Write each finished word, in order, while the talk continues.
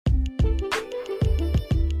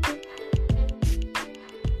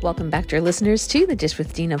Welcome back, dear listeners, to the Dish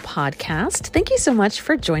with Dina podcast. Thank you so much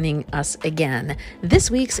for joining us again. This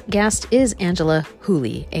week's guest is Angela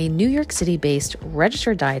Houlie, a New York City-based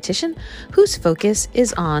registered dietitian whose focus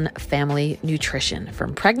is on family nutrition,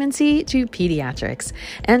 from pregnancy to pediatrics.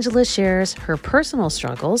 Angela shares her personal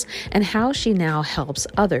struggles and how she now helps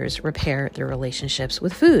others repair their relationships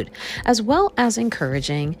with food, as well as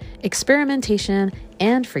encouraging experimentation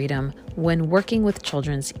and freedom when working with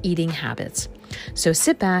children's eating habits. So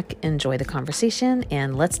sit back, enjoy the conversation,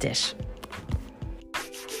 and let's dish.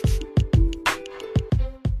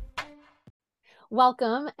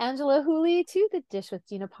 Welcome, Angela Houlie, to the Dish with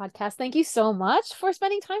Dina podcast. Thank you so much for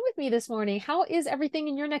spending time with me this morning. How is everything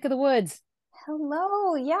in your neck of the woods?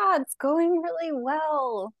 Hello. Yeah, it's going really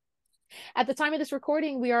well. At the time of this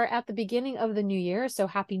recording, we are at the beginning of the new year. So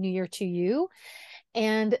happy new year to you.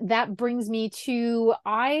 And that brings me to,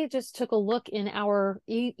 I just took a look in our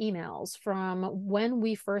emails from when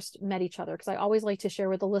we first met each other, because I always like to share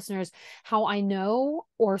with the listeners how I know,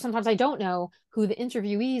 or sometimes I don't know, who the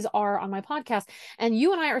interviewees are on my podcast. And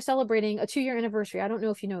you and I are celebrating a 2-year anniversary. I don't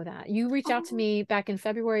know if you know that. You reached out to me back in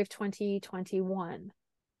February of 2021.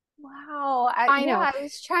 Wow. I know. I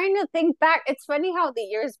was trying to think back. It's funny how the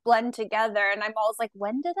years blend together. And I'm always like,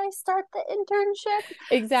 when did I start the internship?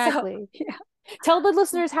 Exactly. So, yeah. Tell the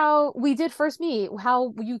listeners how we did first meet,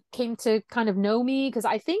 how you came to kind of know me, because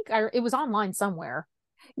I think it was online somewhere.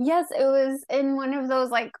 Yes, it was in one of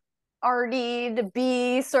those like RD to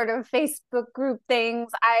B sort of Facebook group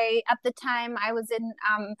things. At the time I was in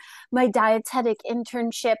my dietetic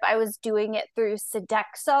internship. I was doing it through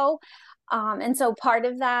Sodexo. And so part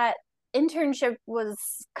of that internship was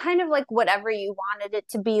kind of like whatever you wanted it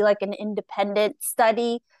to be, like an independent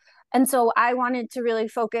study. And so I wanted to really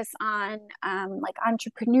focus on like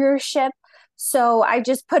entrepreneurship. So I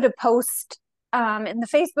just put a post in the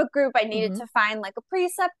Facebook group. I needed to find like a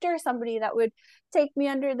preceptor, somebody that would take me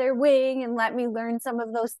under their wing and let me learn some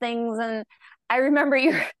of those things. And I remember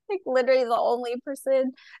you're like literally the only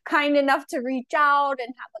person kind enough to reach out and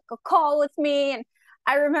have like a call with me. And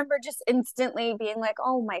I remember just instantly being like,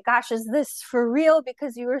 oh my gosh, is this for real?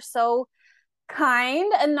 Because you were so kind,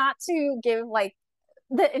 and not to give like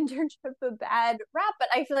the internship a bad rap, but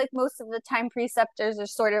I feel like most of the time preceptors are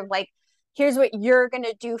sort of like, here's what you're going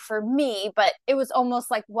to do for me. But it was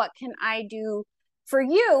almost like, what can I do for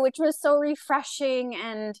you? Which was so refreshing.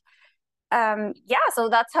 And so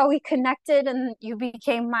that's how we connected. And you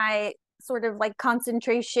became my sort of like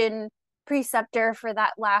concentration preceptor for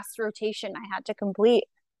that last rotation I had to complete.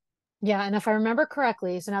 Yeah. And if I remember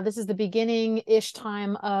correctly, so now this is the beginning-ish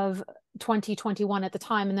time of 2021 at the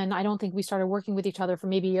time. And then I don't think we started working with each other for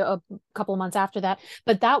maybe a couple of months after that.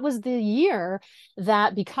 But that was the year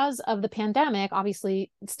that, because of the pandemic,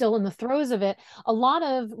 obviously still in the throes of it, a lot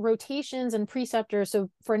of rotations and preceptors. So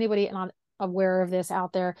for anybody not aware of this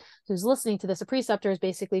out there who's listening to this, a preceptor is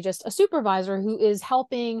basically just a supervisor who is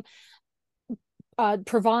helping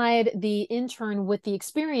provide the intern with the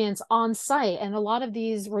experience on site. And a lot of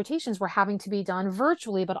these rotations were having to be done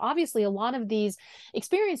virtually, but obviously a lot of these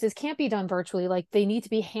experiences can't be done virtually. Like they need to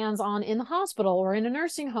be hands-on in the hospital or in a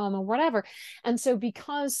nursing home or whatever. And so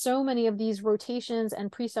because so many of these rotations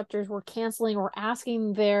and preceptors were canceling or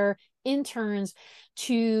asking their interns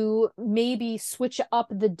to maybe switch up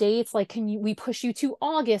the dates, like we push you to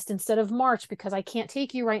August instead of March because I can't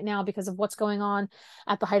take you right now because of what's going on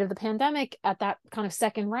at the height of the pandemic at that kind of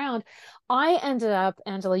second round. I ended up,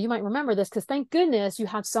 Angela, you might remember this because thank goodness you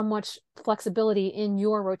have so much flexibility in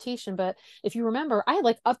your rotation. But if you remember, I had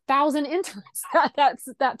like 1,000 interns at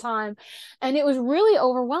that time, and it was really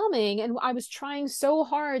overwhelming. And I was trying so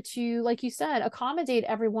hard to, like you said, accommodate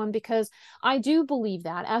everyone, because I do believe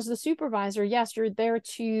that as the supervisor, yes, you're there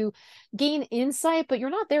to gain insight, but you're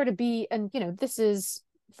not there to be, and this is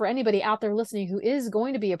for anybody out there listening who is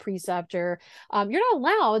going to be a preceptor, you're not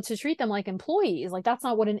allowed to treat them like employees. Like that's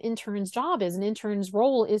not what an intern's job is. An intern's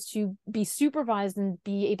role is to be supervised and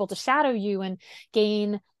be able to shadow you and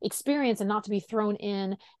gain experience, and not to be thrown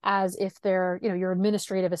in as if they're, your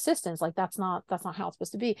administrative assistants. Like that's not how it's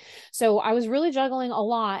supposed to be. So I was really juggling a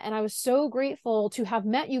lot, and I was so grateful to have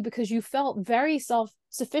met you because you felt very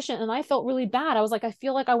self-sufficient, and I felt really bad. I was like, I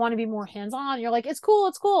feel like I want to be more hands-on. You're like, it's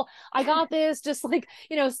cool. I got this. Just like,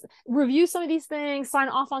 review some of these things, sign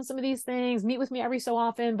off on some of these things, meet with me every so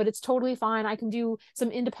often, but it's totally fine. I can do some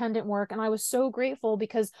independent work. And I was so grateful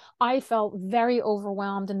because I felt very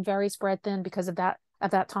overwhelmed and very spread thin because of that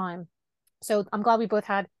at that time. So I'm glad we both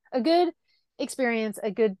had a good experience, a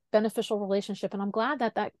good beneficial relationship. And I'm glad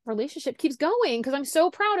that relationship keeps going, because I'm so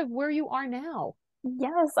proud of where you are now.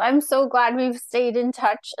 Yes, I'm so glad we've stayed in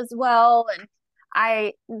touch as well. And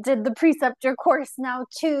I did the preceptor course now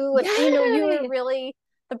too. And, you were Yay! really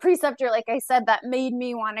the preceptor, like I said, that made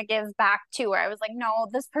me want to give back to, where I was like, no,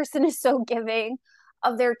 this person is so giving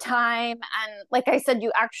of their time. And like I said,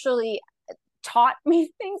 you actually taught me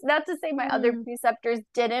things. Not to say my other Mm, preceptors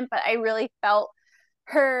didn't, but I really felt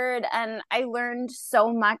heard and I learned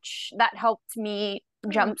so much that helped me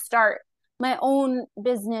mm. jumpstart my own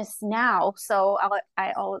business now. So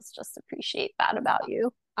I always just appreciate that about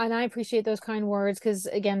you. And I appreciate those kind words because,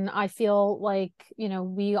 again, I feel like,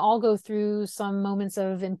 we all go through some moments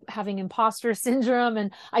of having imposter syndrome,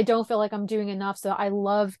 and I don't feel like I'm doing enough. So I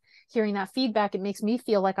love hearing that feedback. It makes me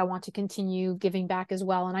feel like I want to continue giving back as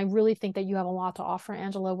well. And I really think that you have a lot to offer,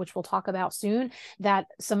 Angela, which we'll talk about soon, that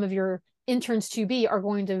some of your interns to be are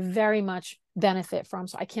going to very much benefit from.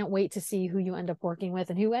 So I can't wait to see who you end up working with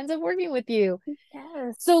and who ends up working with you.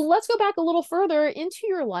 So Yes. let's go back a little further into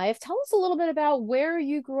your life. Tell us a little bit about where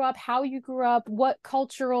you grew up, how you grew up, what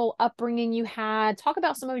cultural upbringing you had. Talk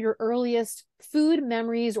about some of your earliest food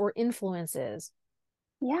memories or influences.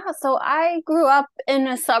 Yeah, so I grew up in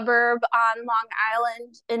a suburb on Long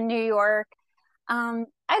Island in New York. I'd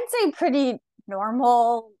say pretty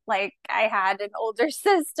normal. Like I had an older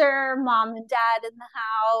sister, mom and dad in the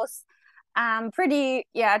house. Pretty,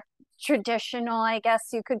 yeah, traditional, I guess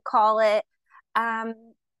you could call it. Um,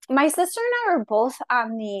 my sister and I were both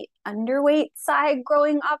on the underweight side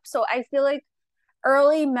growing up, so I feel like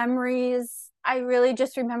early memories, I really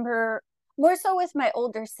just remember more so with my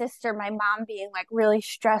older sister, my mom being like really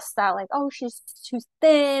stressed out, like, oh, she's too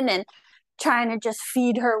thin and trying to just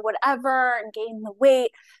feed her whatever and gain the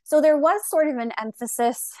weight. So there was sort of an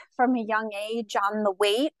emphasis from a young age on the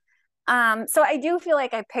weight. So I do feel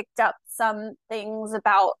like I picked up some things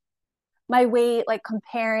about my weight, like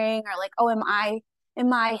comparing or like, oh, am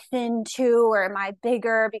I thin too, or am I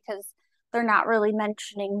bigger, because they're not really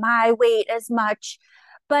mentioning my weight as much.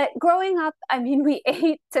 But growing up, I mean, we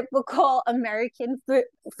ate typical American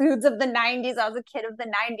foods of the 90s. I was a kid of the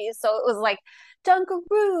 90s. So it was like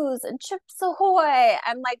Dunkaroos and Chips Ahoy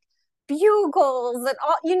and like bugles and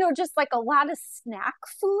all, just like a lot of snack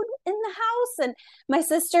food in the house. And my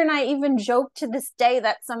sister and I even joke to this day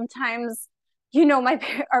that sometimes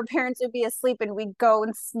my our parents would be asleep and we'd go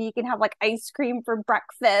and sneak and have like ice cream for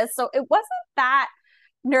breakfast. So it wasn't that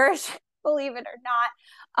nourishing, believe it or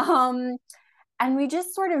not. And we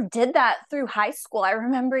just sort of did that through high school. I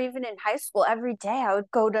remember even in high school, every day I would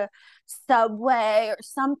go to Subway or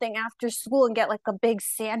something after school and get like a big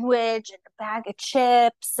sandwich and a bag of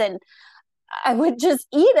chips, and I would just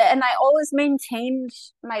eat it. And I always maintained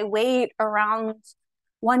my weight around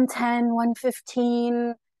 110,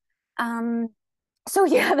 115. Um, so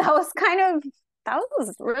yeah, that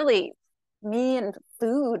was really me and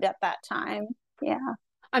food at that time. Yeah.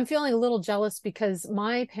 I'm feeling a little jealous because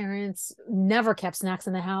my parents never kept snacks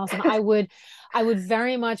in the house, and I would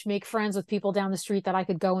very much make friends with people down the street that I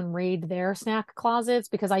could go and raid their snack closets,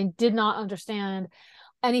 because I did not understand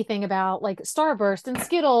anything about like Starburst and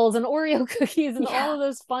Skittles and Oreo cookies and all Yeah. of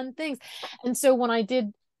those fun things. And so when I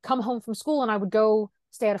did come home from school and I would go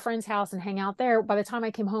stay at a friend's house and hang out there, by the time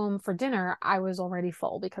I came home for dinner, I was already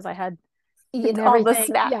full because I had eaten All the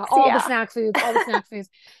everything. Yeah, snacks. all the Yeah. snack foods, all the snack foods.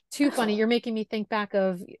 Too funny. You're making me think back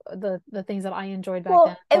of the things that I enjoyed back then.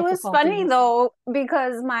 Well, it Coca was Coffee. funny though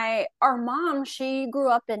because my our mom, she grew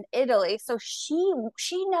up in Italy, so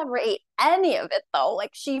she never ate any of it though.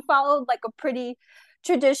 Like she followed like a pretty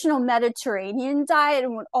traditional Mediterranean diet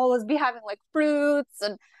and would always be having like fruits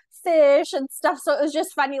and fish and stuff. So it was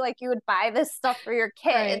just funny, like you would buy this stuff for your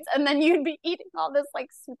kids Right. and then you'd be eating all this like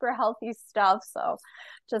super healthy stuff. So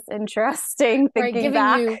just interesting Right, thinking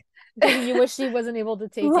back. giving you what she wasn't able to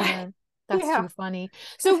take Right. in. That's Yeah. too funny.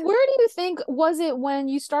 So where do you think, was it when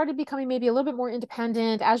you started becoming maybe a little bit more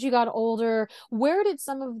independent as you got older? Where did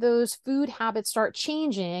some of those food habits start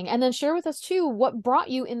changing? And then share with us too, what brought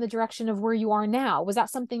you in the direction of where you are now? Was that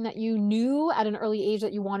something that you knew at an early age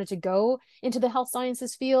that you wanted to go into the health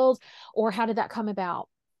sciences field, or how did that come about?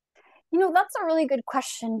 That's a really good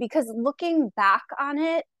question because looking back on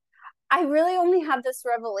it, I really only had this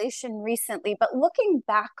revelation recently, but looking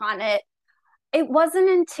back on it, it wasn't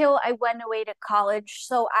until I went away to college.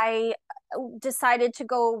 So I decided to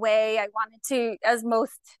go away. I wanted to, as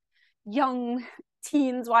most young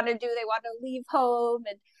teens want to do, they want to leave home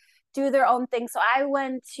and do their own thing. So I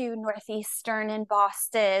went to Northeastern in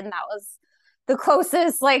Boston. That was the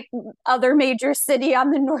closest like other major city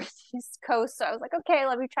on the Northeast coast. So I was like, okay,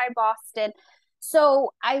 let me try Boston.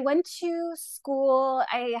 So I went to school.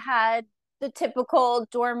 I had the typical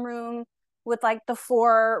dorm room with like the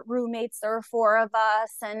four roommates. There were four of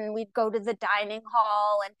us, and we'd go to the dining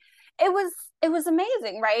hall, and it was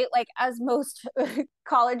amazing, right? Like, as most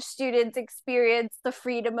college students experience the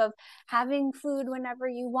freedom of having food whenever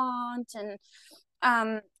you want. And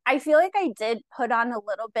I feel like I did put on a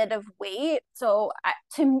little bit of weight. So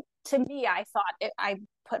to me, I thought I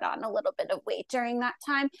put on a little bit of weight during that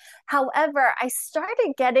time. However, I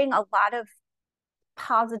started getting a lot of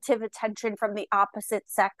positive attention from the opposite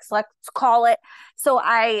sex, let's call it. So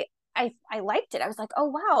I liked it. I was like, oh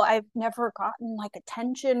wow, I've never gotten like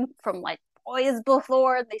attention from like boys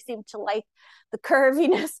before. They seem to like the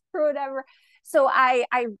curviness or whatever. So I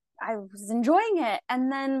was enjoying it.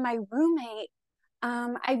 And then my roommate,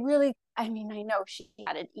 I mean, I know she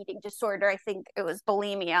had an eating disorder. I think it was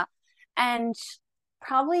bulimia. And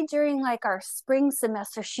probably during like our spring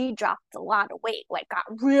semester, she dropped a lot of weight, like got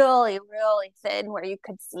really, really thin where you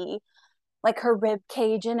could see like her rib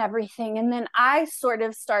cage and everything. And then I sort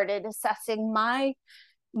of started assessing my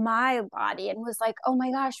body and was like, oh my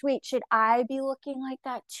gosh, wait, should I be looking like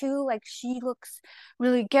that too? Like, she looks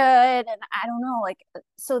really good. And I don't know, like,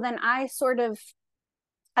 so then I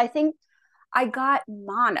think I got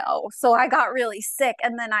mono. So I got really sick.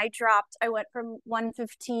 And then I went from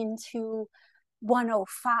 115 to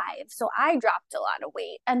 105. So I dropped a lot of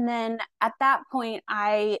weight. And then at that point,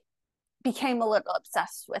 I became a little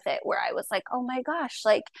obsessed with it, where I was like, oh my gosh,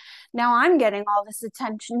 like, now I'm getting all this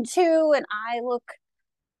attention too. And I look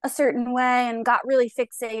a certain way, and got really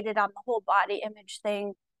fixated on the whole body image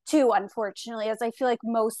thing too, unfortunately, as I feel like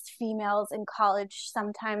most females in college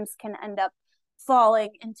sometimes can end up falling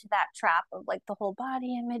into that trap of like the whole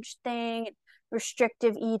body image thing,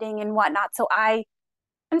 restrictive eating and whatnot. So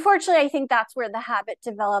unfortunately, I think that's where the habit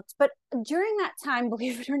developed. But during that time,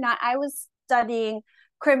 believe it or not, I was studying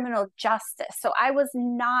criminal justice. So I was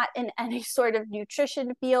not in any sort of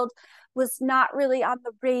nutrition field, was not really on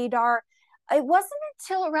the radar. It wasn't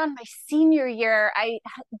until around my senior year, I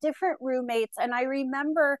had different roommates. And I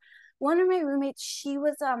remember one of my roommates, she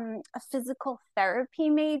was a physical therapy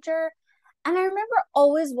major. And I remember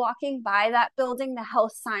always walking by that building, the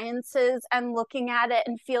health sciences, and looking at it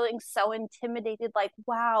and feeling so intimidated, like,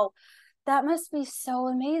 wow, that must be so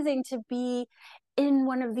amazing to be in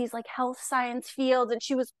one of these like health science fields. And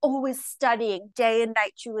she was always studying day and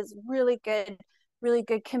night. She was really good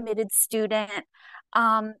committed student.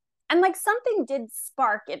 Um, and like something did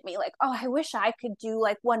spark in me, like, oh, I wish I could do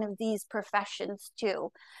like one of these professions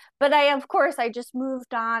too. But of course, I just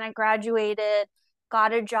moved on. I graduated,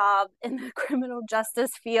 got a job in the criminal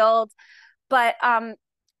justice field. But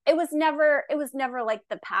it was never like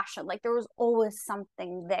the passion. Like, there was always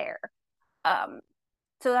something there. Um,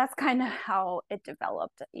 so that's kind of how it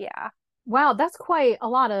developed. Yeah. Wow, that's quite a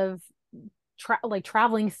lot of like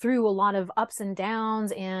traveling through a lot of ups and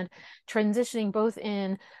downs and transitioning both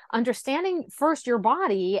in understanding first your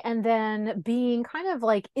body and then being kind of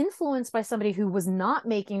like influenced by somebody who was not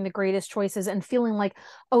making the greatest choices and feeling like,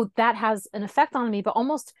 oh, that has an effect on me, but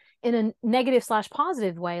almost in a negative slash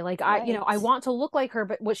positive way. Like, I Right. want to look like her,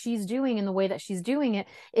 but what she's doing and the way that she's doing it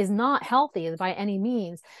is not healthy by any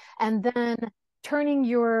means. And then turning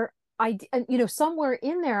your somewhere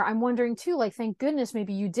in there, I'm wondering too, like, thank goodness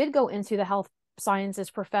maybe you did go into the health sciences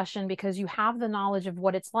profession because you have the knowledge of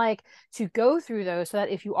what it's like to go through those, so that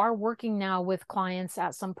if you are working now with clients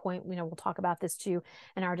at some point, we'll talk about this too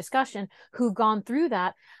in our discussion, who've gone through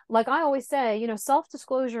that. Like I always say,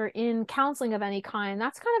 self-disclosure in counseling of any kind,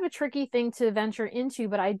 that's kind of a tricky thing to venture into,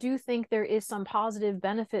 but I do think there is some positive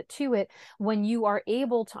benefit to it when you are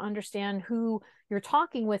able to understand who you're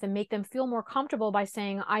talking with and make them feel more comfortable by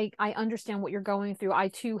saying, I understand what you're going through. I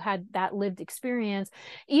too had that lived experience.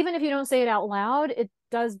 Even if you don't say it out loud, it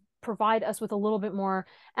does provide us with a little bit more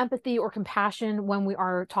empathy or compassion when we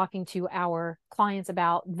are talking to our clients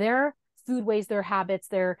about their food ways, their habits,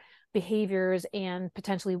 their behaviors, and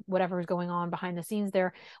potentially whatever is going on behind the scenes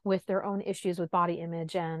there with their own issues with body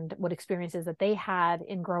image and what experiences that they had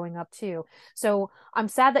in growing up too. So I'm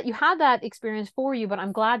sad that you had that experience for you, but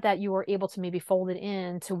I'm glad that you were able to maybe fold it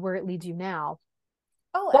in to where it leads you now.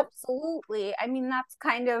 Oh, Well, absolutely. I mean, that's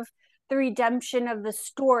kind of the redemption of the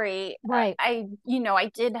story. right. I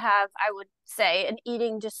did have, I would say, an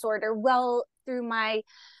eating disorder well through my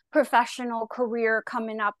professional career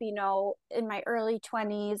coming up, in my early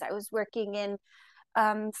 20s. I was working in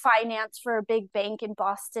finance for a big bank in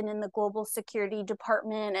Boston in the global security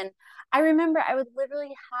department. And I remember I would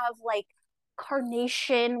literally have like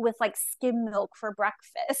carnation with like skim milk for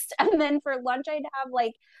breakfast. And then for lunch, I'd have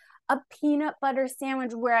like a peanut butter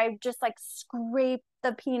sandwich where I just like scrape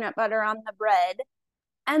the peanut butter on the bread.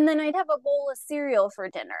 And then I'd have a bowl of cereal for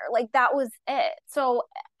dinner. Like, that was it. So,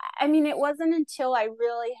 I mean, it wasn't until I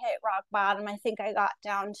really hit rock bottom, I think I got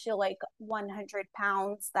down to like 100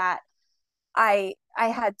 pounds, that I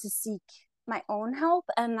had to seek my own help,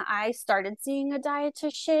 and I started seeing a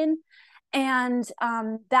dietitian. And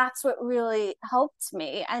that's what really helped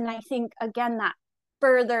me. And I think, again, that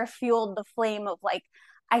further fueled the flame of like,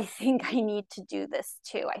 I think I need to do this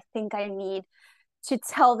too. I think I need to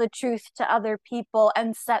tell the truth to other people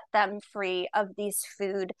and set them free of these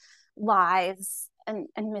food lies and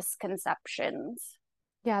misconceptions.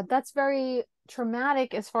 Yeah, that's very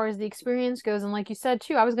traumatic as far as the experience goes. And like you said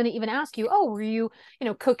too, I was going to even ask you, oh, were you,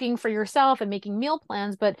 cooking for yourself and making meal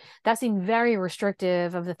plans? But that seemed very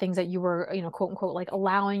restrictive of the things that you were, quote unquote, like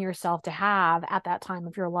allowing yourself to have at that time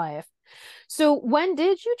of your life. So when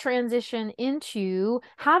did you transition into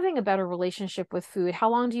having a better relationship with food? How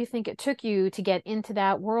long do you think it took you to get into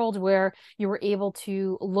that world where you were able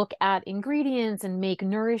to look at ingredients and make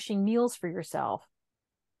nourishing meals for yourself?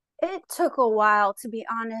 It took a while, to be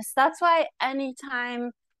honest. That's why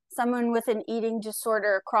anytime someone with an eating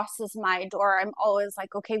disorder crosses my door, I'm always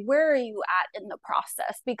like, okay, where are you at in the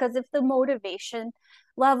process? Because if the motivation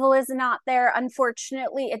level is not there,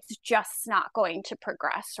 unfortunately, it's just not going to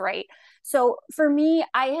progress, right? So for me,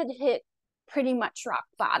 I had hit pretty much rock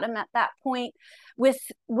bottom at that point with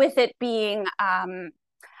it being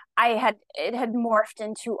I had it had morphed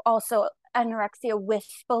into also anorexia with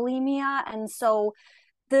bulimia. And so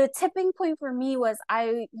the tipping point for me was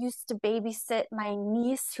I used to babysit my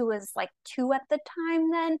niece who was like 2 at the time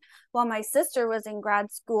then, while my sister was in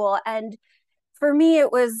grad school. And for me it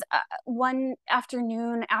was one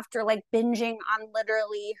afternoon after like binging on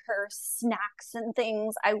literally her snacks and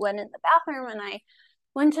things, I went in the bathroom and I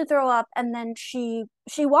went to throw up, and then she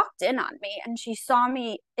walked in on me and she saw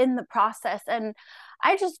me in the process, and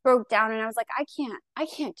I just broke down and I was like, I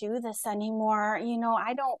can't do this anymore.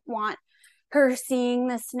 I don't want her seeing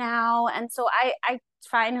this now. And so I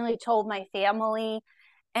finally told my family,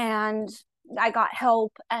 and I got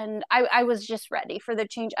help, and I was just ready for the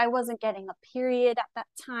change. I wasn't getting a period at that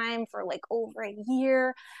time for like over a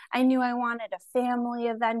year. I knew I wanted a family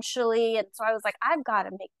eventually. And so I was like, I've got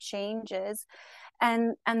to make changes.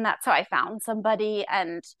 And that's how I found somebody.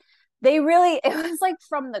 And they really, it was like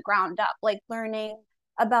from the ground up, like learning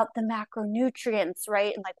about the macronutrients,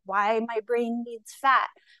 right? And like why my brain needs fat,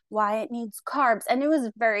 why it needs carbs. And it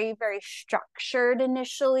was very, very structured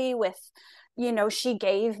initially with, she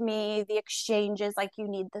gave me the exchanges like you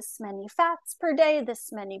need this many fats per day, this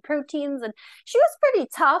many proteins. And she was pretty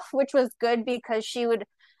tough, which was good because she would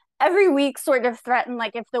every week sort of threaten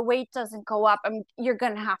like if the weight doesn't go up, you're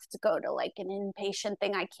going to have to go to like an inpatient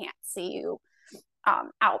thing. I can't see you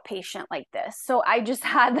outpatient like this. So I just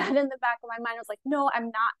had that in the back of my mind. I was like, no, I'm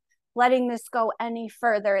not letting this go any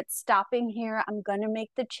further. It's stopping here. I'm going to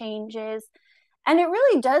make the changes. And it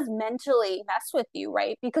really does mentally mess with you,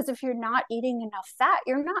 right? Because if you're not eating enough fat,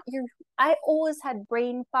 I always had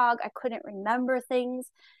brain fog. I couldn't remember things.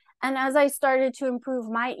 And as I started to improve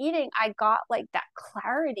my eating, I got like that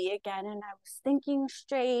clarity again, and I was thinking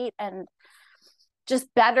straight and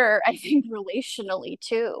just better, I think, relationally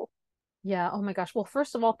too. Yeah. Oh my gosh. Well,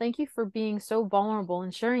 first of all, thank you for being so vulnerable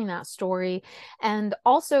and sharing that story, and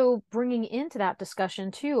also bringing into that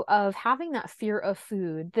discussion too of having that fear of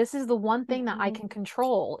food. This is the one thing that I Mm-hmm. can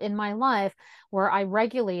control in my life where I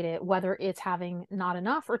regulate it, whether it's having not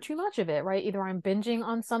enough or too much of it, right? Either I'm binging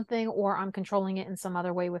on something or I'm controlling it in some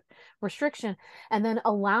other way with restriction. And then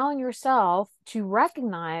allowing yourself to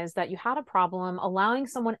recognize that you had a problem, allowing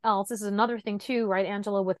someone else. This is another thing too, right,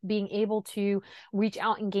 Angela, with being able to reach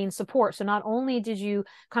out and gain support. So not only did you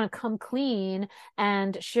kind of come clean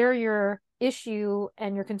and share your issue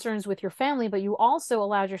and your concerns with your family, but you also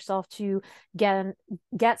allowed yourself to get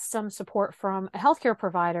some support from a healthcare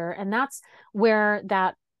provider. And that's where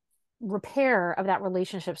that repair of that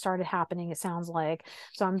relationship started happening, it sounds like.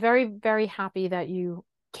 So I'm very, very happy that you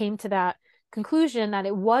came to that conclusion, that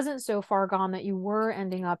it wasn't so far gone that you were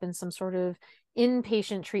ending up in some sort of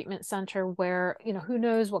inpatient treatment center where, who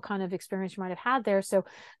knows what kind of experience you might have had there. So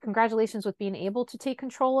congratulations with being able to take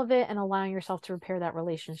control of it and allowing yourself to repair that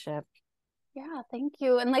relationship. Yeah, thank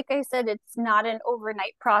you. And like I said, it's not an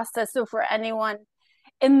overnight process. So for anyone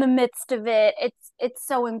in the midst of it, it's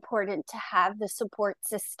so important to have the support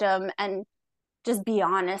system and just be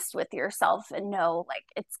honest with yourself and know like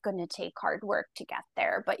it's going to take hard work to get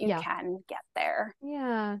there, but you Yeah. can get there.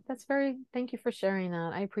 Yeah, thank you for sharing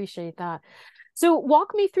that. I appreciate that. So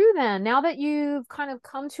walk me through then, now that you've kind of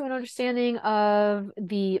come to an understanding of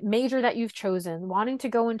the major that you've chosen, wanting to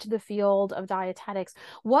go into the field of dietetics,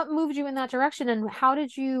 what moved you in that direction and how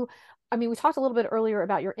did you, I mean, we talked a little bit earlier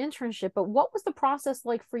about your internship, but what was the process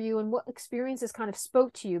like for you and what experiences kind of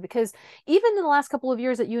spoke to you? Because even in the last couple of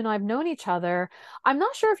years that you and I have known each other, I'm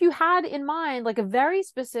not sure if you had in mind like a very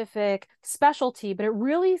specific specialty, but it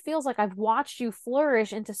really feels like I've watched you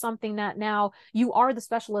flourish into something that now you are the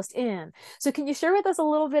specialist in. So can you share with us a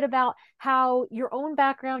little bit about how your own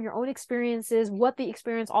background, your own experiences, what the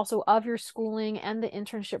experience also of your schooling and the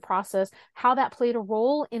internship process, how that played a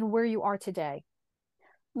role in where you are today?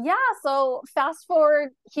 Yeah, so fast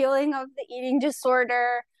forward, healing of the eating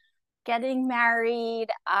disorder, getting married,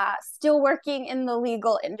 still working in the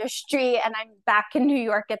legal industry, and I'm back in New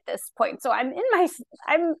York at this point. So I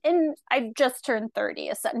just turned 30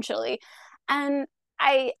 essentially. And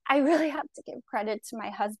I really have to give credit to my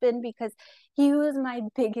husband because he was my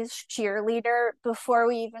biggest cheerleader before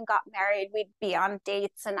we even got married. We'd be on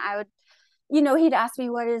dates and I would, he'd ask me,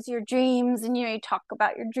 what is your dreams? And, you talk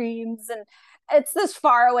about your dreams. And it's this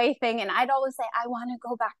far away thing. And I'd always say, I want to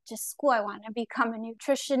go back to school. I want to become a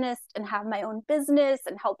nutritionist and have my own business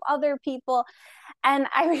and help other people. And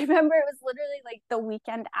I remember it was literally like the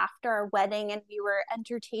weekend after our wedding, and we were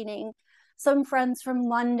entertaining some friends from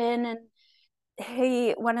London.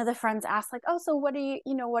 And one of the friends asked, like, oh, so what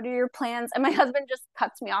are your plans? And my husband just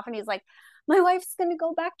cuts me off and he's like, my wife's going to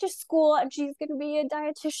go back to school and she's going to be a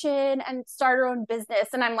dietitian and start her own business.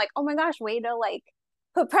 And I'm like, oh my gosh, way to like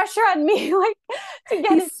put pressure on me, like to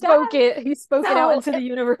get it done. He spoke it out So into the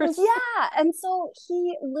universe. yeah, and so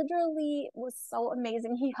he literally was so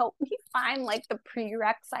amazing. He helped me find like the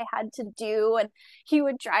prereqs I had to do, and he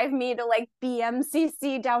would drive me to like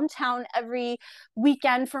BMCC downtown every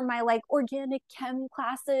weekend for my like organic chem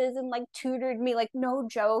classes and like tutored me, like no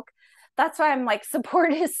joke. That's why I'm like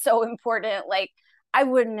support is so important. Like I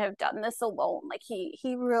wouldn't have done this alone. Like he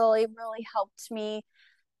really really helped me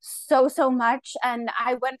so much. And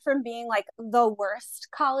I went from being like the worst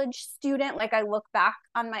college student, like I look back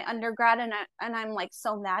on my undergrad and I'm like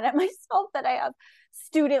so mad at myself that I have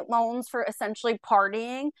student loans for essentially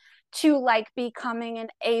partying, to like becoming an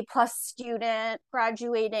A+ student,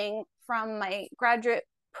 graduating from my graduate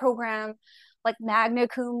program like magna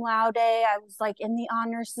cum laude. I was like in the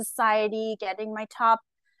honor society, getting my top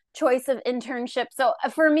choice of internship. So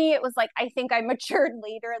for me, it was like, I think I matured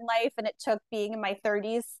later in life and it took being in my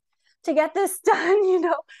 30s to get this done.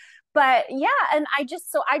 But yeah, and I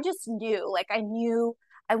just knew, like, I knew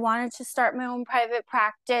I wanted to start my own private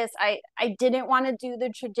practice. I didn't want to do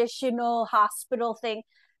the traditional hospital thing.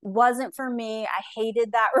 Wasn't for me. I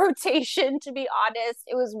hated that rotation, to be honest.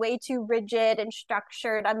 It was way too rigid and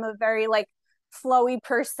structured. I'm a very like flowy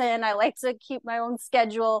person. I like to keep my own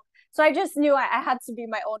schedule. So I just knew I had to be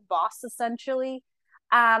my own boss essentially.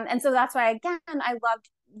 And so that's why, again, I loved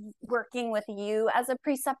working with you as a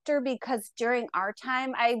preceptor, because during our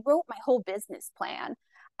time, I wrote my whole business plan.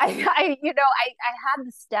 I had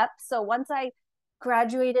the steps. So once I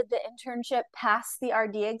graduated the internship, passed the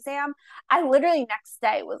RD exam, I literally next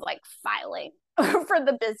day was like filing for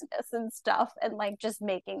the business and stuff and like just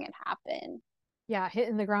making it happen. Yeah,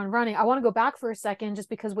 hitting the ground running. I want to go back for a second just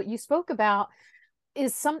because what you spoke about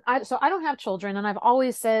is so I don't have children, and I've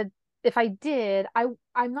always said if I did,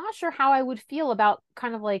 I'm not sure how I would feel about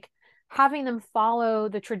kind of like having them follow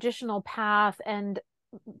the traditional path and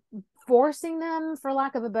forcing them, for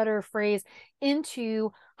lack of a better phrase,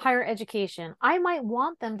 into higher education. I might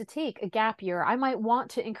want them to take a gap year. I might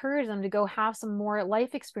want to encourage them to go have some more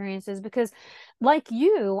life experiences because, like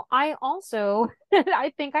you, I also,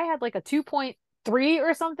 I think I had like a 2.3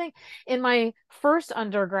 or something in my first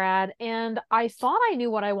undergrad, and I thought I knew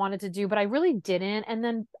what I wanted to do, but I really didn't. And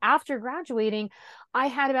then after graduating, I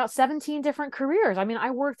had about 17 different careers. I mean, I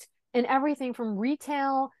worked in everything from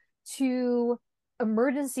retail to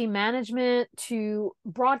emergency management to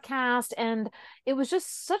broadcast, and it was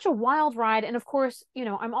just such a wild ride. And of course,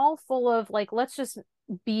 I'm all full of like, let's just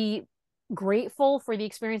be grateful for the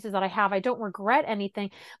experiences that I have. I don't regret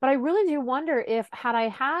anything, but I really do wonder if had I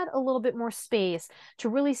had a little bit more space to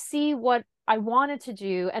really see what I wanted to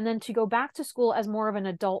do and then to go back to school as more of an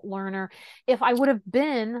adult learner, if I would have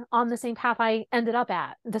been on the same path I ended up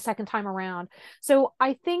at the second time around. So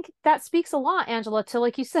I think that speaks a lot, Angela, to,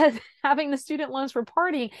 like you said, having the student loans for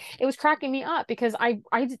partying. It was cracking me up because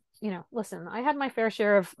listen, I had my fair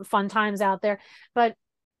share of fun times out there, but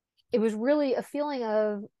it was really a feeling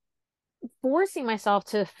of forcing myself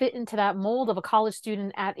to fit into that mold of a college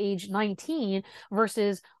student at age 19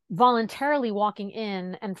 versus voluntarily walking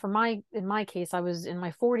in, and in my case, I was in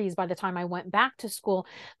my 40s by the time I went back to school,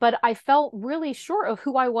 but I felt really sure of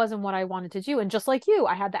who I was and what I wanted to do. And just like you,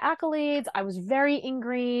 I had the accolades. I was very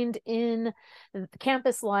ingrained in the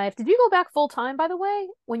campus life. Did you go back full time, by the way,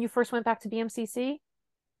 when you first went back to BMCC?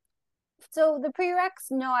 So the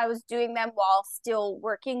prereqs, no, I was doing them while still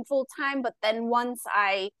working full time. But then once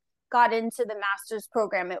I got into the master's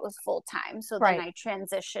program, it was full time. So then Right. I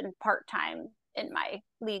transitioned part time in my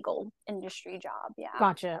legal industry job. Yeah.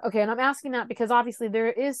 Gotcha. Okay. And I'm asking that because obviously there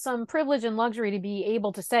is some privilege and luxury to be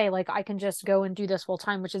able to say, like, I can just go and do this full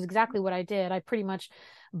time, which is exactly what I did. I pretty much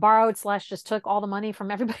borrowed slash just took all the money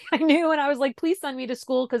from everybody I knew. And I was like, please send me to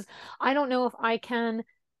school because I don't know if I can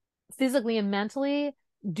physically and mentally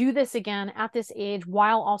do this again at this age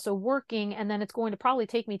while also working. And then it's going to probably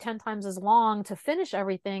take me 10 times as long to finish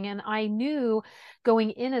everything. And I knew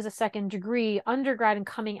going in as a second degree undergrad and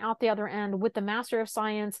coming out the other end with the Master of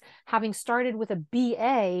Science, having started with a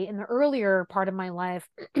BA in the earlier part of my life,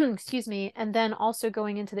 excuse me, and then also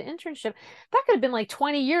going into the internship, that could have been like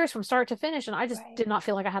 20 years from start to finish. And I just Right. did not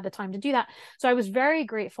feel like I had the time to do that. So I was very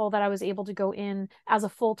grateful that I was able to go in as a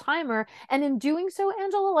full timer. And in doing so,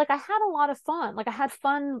 Angela, like I had a lot of fun. Like I had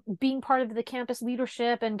fun being part of the campus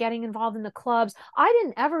leadership and getting involved in the clubs. I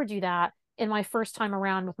didn't ever do that in my first time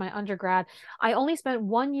around with my undergrad. I only spent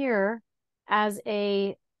 1 year as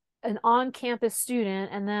an on-campus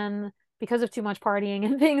student, and then because of too much partying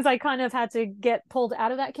and things, I kind of had to get pulled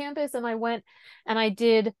out of that campus, and I went and I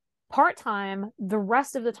did part-time the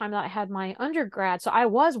rest of the time that I had my undergrad. So I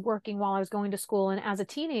was working while I was going to school. And as a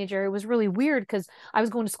teenager, it was really weird because I was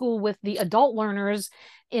going to school with the adult learners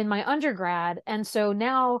in my undergrad. And so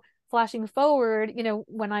now flashing forward,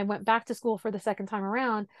 when I went back to school for the second time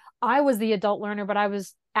around, I was the adult learner, but I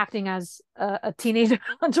was acting as a teenage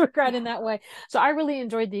undergrad in Yeah. that way. So I really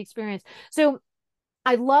enjoyed the experience. So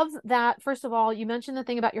I love that. First of all, you mentioned the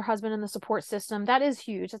thing about your husband and the support system. That is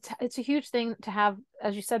huge. It's a huge thing to have,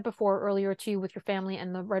 as you said before earlier too, with your family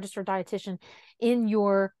and the registered dietitian in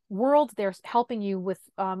your world. They're helping you with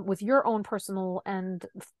your own personal and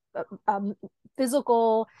um,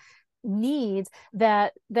 physical needs.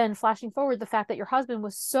 That then flashing forward, the fact that your husband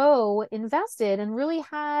was so invested and really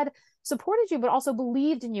had supported you but also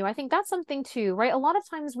believed in you. I think that's something too, right? A lot of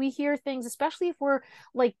times we hear things, especially if we're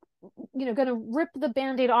like going to rip the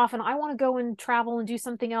band-aid off and I want to go and travel and do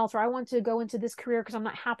something else, or I want to go into this career because I'm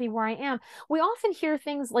not happy where I am. We often hear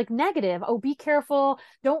things like negative. Oh, be careful,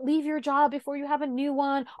 don't leave your job before you have a new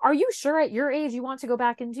one. Are you sure at your age you want to go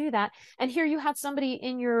back and do that? And here you had somebody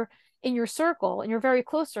in your circle, in your very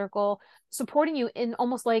close circle, supporting you in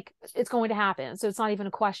almost like it's going to happen. So it's not even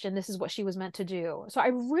a question. This is what she was meant to do. So I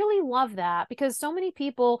really love that because so many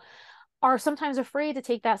people are sometimes afraid to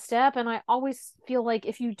take that step. And I always feel like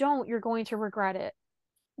if you don't, you're going to regret it.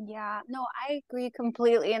 Yeah, no, I agree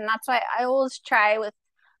completely. And that's why I always try with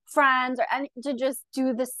friends or any to just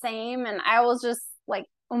do the same. And I always just like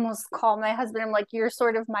almost call my husband. I'm like, you're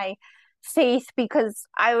sort of my faith because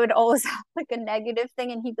I would always have like a negative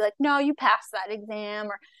thing and he'd be like, no, you passed that exam,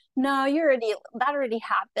 or no, that already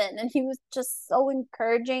happened. And he was just so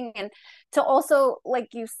encouraging. And to also, like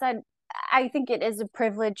you said, I think it is a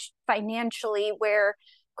privilege financially where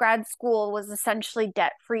grad school was essentially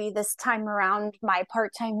debt free this time around. My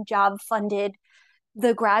part time job funded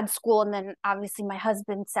the grad school, and then obviously my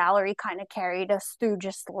husband's salary kind of carried us through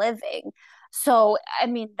just living. So I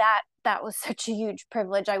mean that was such a huge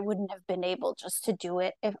privilege. I wouldn't have been able just to do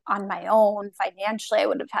it if on my own financially. I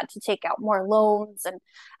would have had to take out more loans, and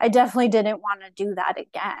I definitely didn't want to do that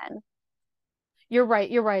again. You're right.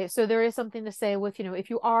 You're right. So there is something to say with,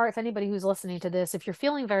 if anybody who's listening to this, if you're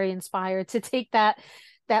feeling very inspired to take that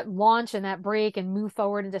launch and that break and move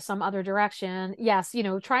forward into some other direction, yes,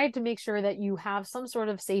 try to make sure that you have some sort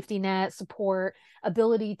of safety net, support,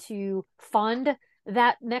 ability to fund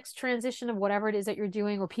that next transition of whatever it is that you're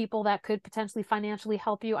doing, or people that could potentially financially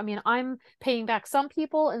help you. I mean, I'm paying back some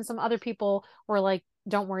people, and some other people were like,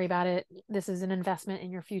 don't worry about it. This is an investment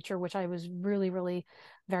in your future, which I was really, really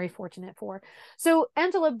very fortunate for. So,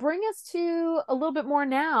 Angela, bring us to a little bit more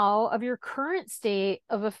now of your current state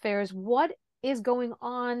of affairs. What is going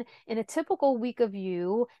on in a typical week of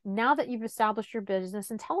you now that you've established your business?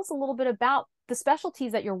 And tell us a little bit about the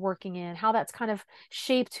specialties that you're working in, how that's kind of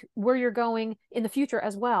shaped where you're going in the future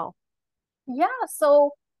as well. Yeah,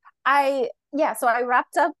 so I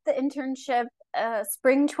wrapped up the internship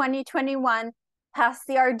spring 2021, passed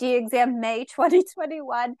the RD exam May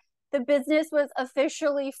 2021. The business was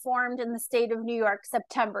officially formed in the state of New York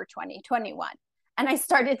September 2021. And I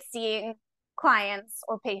started seeing clients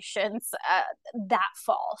or patients that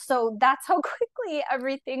fall. So that's how quickly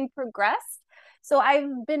everything progressed. So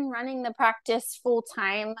I've been running the practice full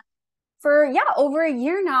time for, yeah, over a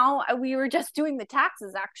year now. We were just doing the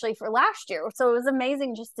taxes actually for last year. So it was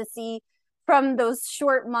amazing just to see from those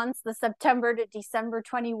short months, the September to December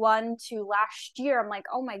 21 to last year. I'm like,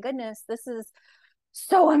 oh my goodness, this is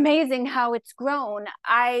so amazing how it's grown.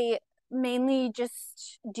 I mainly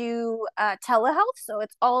just do telehealth, so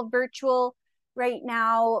it's all virtual right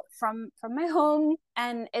now from my home,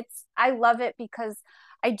 and it's I love it because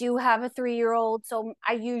I do have a 3 year old, so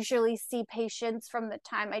I usually see patients from the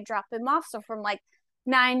time I drop him off, so from like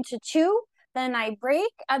 9 to 2. Then I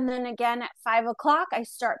break, and then again at 5 o'clock, I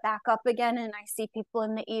start back up again, and I see people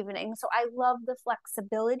in the evening. So I love the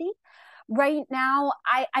flexibility right now.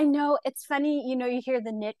 I know it's funny, you hear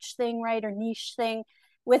the niche thing, right, or niche thing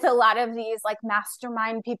with a lot of these like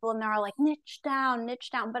mastermind people, and they're all like niche down,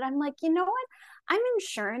 but I'm like, you know what, I'm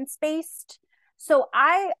insurance based, so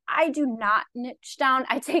I do not niche down.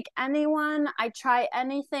 I take anyone, I try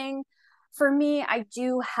anything. For me, I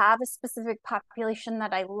do have a specific population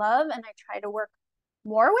that I love and I try to work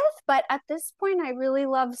more with, but at this point I really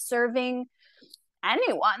love serving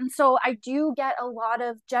anyone. So I do get a lot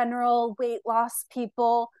of general weight loss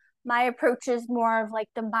people. My approach is more of like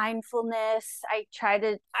the mindfulness.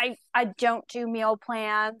 I don't do meal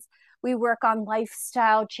plans. We work on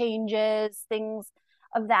lifestyle changes, things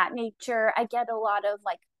of that nature. I get a lot of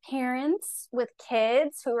like parents with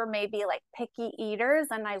kids who are maybe like picky eaters,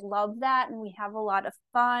 and I love that, and we have a lot of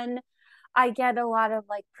fun. I get a lot of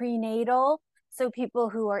like prenatal, so people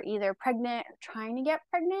who are either pregnant or trying to get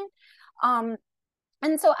pregnant. Um,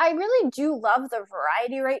 and so I really do love the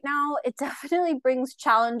variety right now. It definitely brings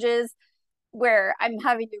challenges where I'm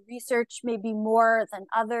having to research maybe more than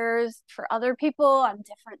others for other people on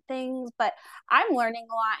different things, but I'm learning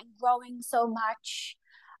a lot and growing so much.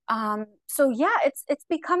 So yeah, it's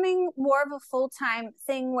becoming more of a full-time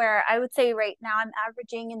thing where I would say right now I'm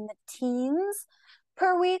averaging in the teens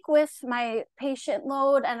per week with my patient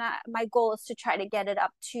load, and my goal is to try to get it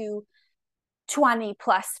up to 20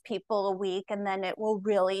 plus people a week, and then it will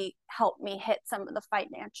really help me hit some of the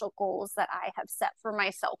financial goals that I have set for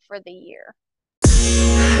myself for the year.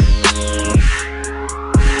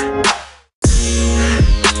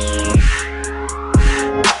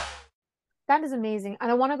 That is amazing.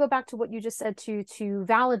 And I want to go back to what you just said to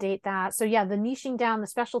validate that. So yeah, the niching down, the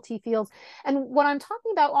specialty fields. And what I'm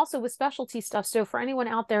talking about also with specialty stuff. So for anyone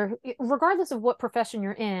out there, regardless of what profession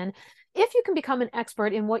you're in, if you can become an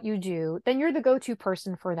expert in what you do, then you're the go-to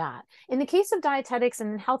person for that. In the case of dietetics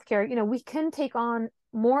and healthcare, we can take on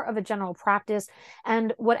more of a general practice.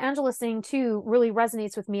 And what Angela's saying too really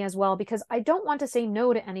resonates with me as well, because I don't want to say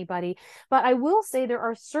no to anybody, but I will say there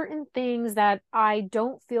are certain things that I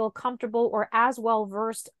don't feel comfortable or as well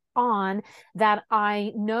versed on, that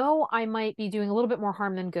I know I might be doing a little bit more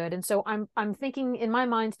harm than good. And so I'm thinking in my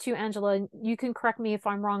mind too, Angela, you can correct me if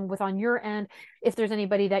I'm wrong with on your end, if there's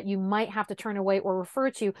anybody that you might have to turn away or refer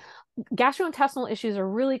to. Gastrointestinal issues are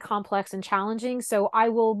really complex and challenging. So I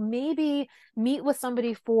will maybe meet with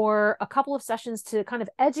somebody for a couple of sessions to kind of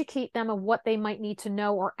educate them of what they might need to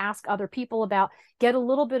know or ask other people about, get a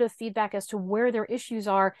little bit of feedback as to where their issues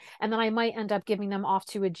are. And then I might end up giving them off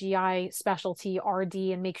to a GI specialty RD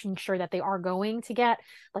and making sure that they are going to get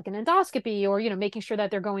like an endoscopy, or, making sure that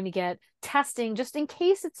they're going to get testing just in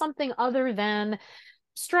case it's something other than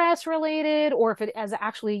stress related, or if it is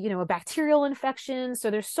actually a bacterial infection.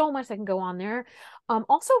 So there's so much that can go on there.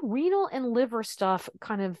 Also renal and liver stuff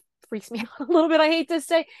kind of freaks me out a little bit, I hate to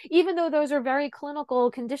say, even though those are very clinical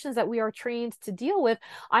conditions that we are trained to deal with.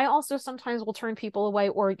 I also sometimes will turn people away,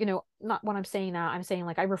 or not when I'm saying that, I'm saying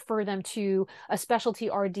like I refer them to a specialty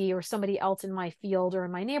RD or somebody else in my field or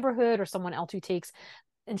in my neighborhood, or someone else who takes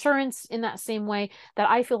insurance in that same way, that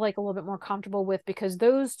I feel like a little bit more comfortable with, because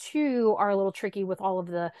those two are a little tricky with all of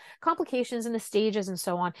the complications and the stages and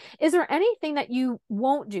so on. Is there anything that you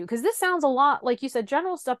won't do? Because this sounds a lot like you said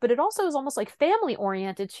general stuff, but it also is almost like family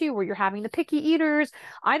oriented too, where you're having the picky eaters.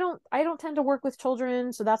 I don't tend to work with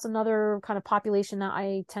children, so that's another kind of population that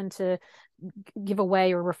I tend to give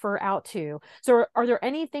away or refer out to. So are there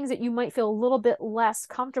any things that you might feel a little bit less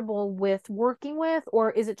comfortable with working with, or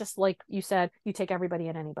is it just like you said, you take everybody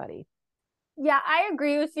and anybody? Yeah, I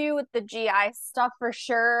agree with you with the GI stuff for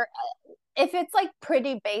sure. If it's like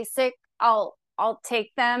pretty basic, I'll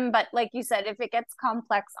take them, but like you said, if it gets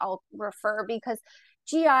complex, I'll refer, because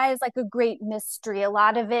GI is like a great mystery. A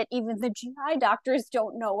lot of it, even the GI doctors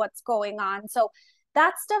don't know what's going on. So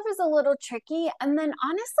that stuff is a little tricky. And then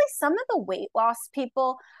honestly, some of the weight loss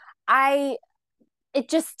people, I it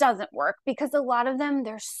just doesn't work, because a lot of them,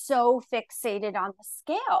 they're so fixated on the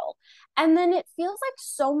scale, and then it feels like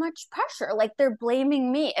so much pressure, like they're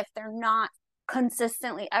blaming me if they're not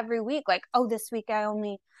consistently every week, like, oh, this week I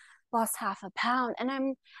only lost half a pound. And I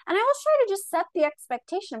always try to just set the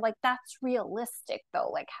expectation of like, that's realistic though,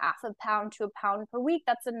 like half a pound to a pound per week.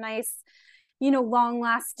 That's a nice, long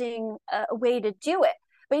lasting way to do it.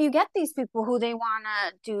 But you get these people who they want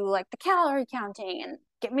to do like the calorie counting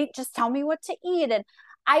and just tell me what to eat. And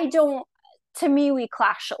I don't, to me, we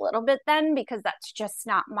clash a little bit then, because that's just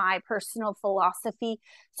not my personal philosophy.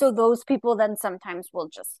 So those people then sometimes will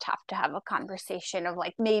just have to have a conversation of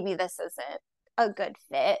like, maybe this isn't a good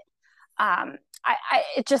fit.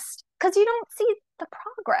 It just, because you don't see the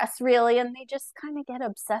progress really, and they just kind of get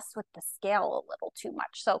obsessed with the scale a little too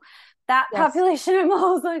much. So that Yes. population, I'm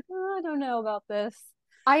always like, oh, I don't know about this.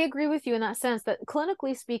 I agree with you in that sense that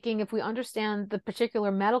clinically speaking, if we understand the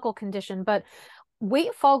particular medical condition, but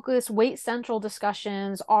weight focus, weight central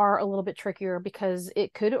discussions are a little bit trickier because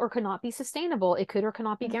it could or could not be sustainable. It could or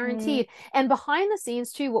cannot be Mm-hmm. guaranteed. And behind the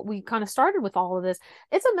scenes, too, what we kind of started with all of this,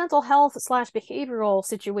 it's a mental health slash behavioral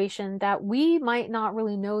situation that we might not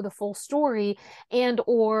really know the full story, and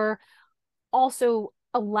or also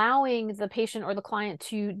allowing the patient or the client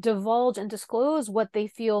to divulge and disclose what they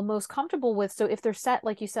feel most comfortable with. So if they're set,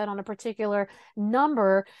 like you said, on a particular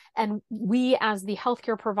number, and we as the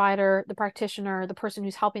healthcare provider, the practitioner, the person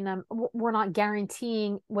who's helping them, we're not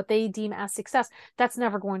guaranteeing what they deem as success, that's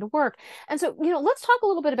never going to work. And so, let's talk a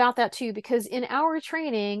little bit about that too, because in our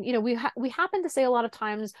training, we happen to say a lot of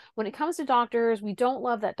times when it comes to doctors, we don't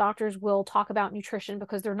love that doctors will talk about nutrition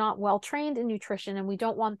because they're not well trained in nutrition, and we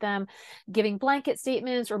don't want them giving blanket statements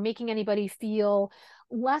or making anybody feel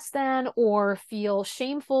less than or feel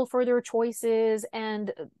shameful for their choices.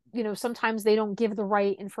 And sometimes they don't give the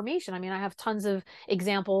right information. I mean, I have tons of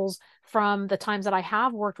examples from the times that I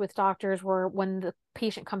have worked with doctors where when the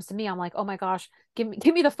patient comes to me, I'm like, oh my gosh, give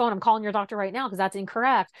me the phone, I'm calling your doctor right now because that's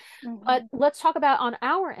incorrect. But Mm-hmm. let's talk about on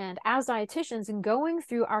our end as dietitians and going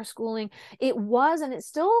through our schooling. It was, and it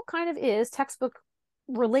still kind of is, textbook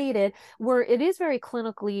related, where it is very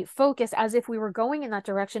clinically focused, as if we were going in that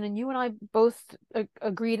direction. And you and I both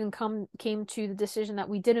agreed and came to the decision that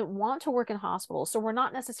we didn't want to work in hospitals. So we're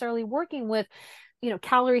not necessarily working with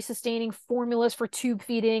calorie sustaining formulas for tube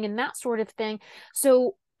feeding and that sort of thing.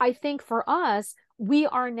 So I think for us, we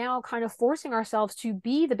are now kind of forcing ourselves to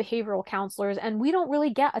be the behavioral counselors, and we don't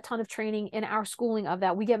really get a ton of training in our schooling of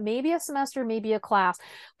that. We get maybe a semester, maybe a class.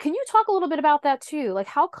 Can you talk a little bit about that too? Like,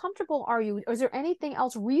 how comfortable are you? Is there anything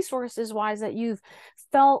else resources wise that you've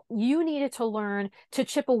felt you needed to learn to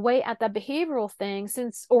chip away at that behavioral thing,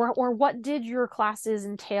 since, or what did your classes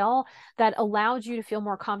entail that allowed you to feel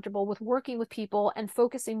more comfortable with working with people and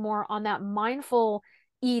focusing more on that mindful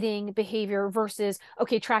eating behavior versus,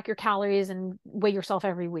 okay, track your calories and weigh yourself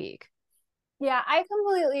every week? Yeah, I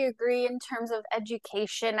completely agree in terms of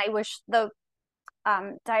education. I wish the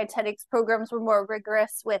dietetics programs were more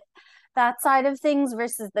rigorous with that side of things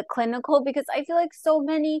versus the clinical, because I feel like so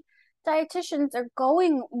many dietitians are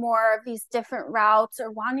going more of these different routes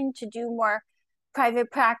or wanting to do more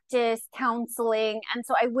private practice counseling. And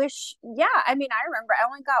so I wish, yeah, I mean, I remember I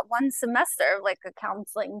only got one semester of like a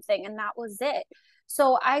counseling thing, and that was it.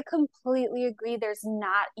 So I completely agree, there's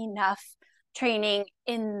not enough training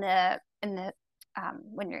in the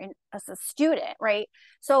when you're in as a student, right?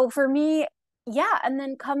 So for me, yeah. And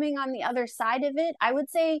then coming on the other side of it, I would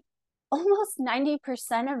say almost 90%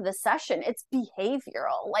 of the session, it's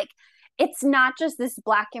behavioral. Like, it's not just this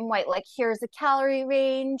black and white, like, here's a calorie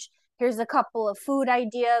range, here's a couple of food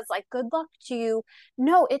ideas, like, good luck to you.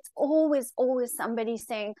 No, it's always, always somebody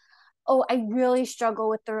saying, oh, I really struggle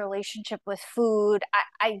with the relationship with food.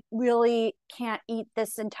 I really can't eat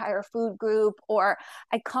this entire food group, or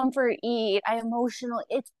I comfort eat, I emotional.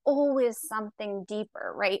 It's always something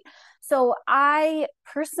deeper, right? So I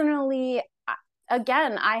personally,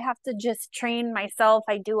 again, I have to just train myself.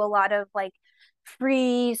 I do a lot of like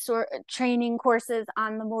free sort of training courses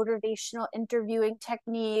on the motivational interviewing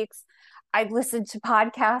techniques. I've listened to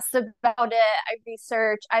podcasts about it. I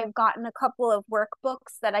research. I've gotten a couple of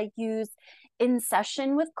workbooks that I use in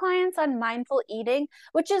session with clients on mindful eating,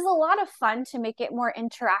 which is a lot of fun to make it more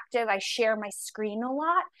interactive. I share my screen a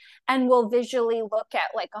lot, and we'll visually look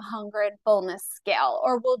at like a hunger and fullness scale,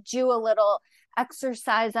 or we'll do a little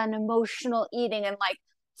exercise on emotional eating and like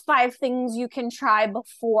 5 things you can try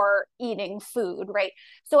before eating food, right?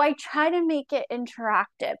 So I try to make it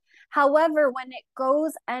interactive. However, when it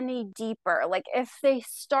goes any deeper, like if they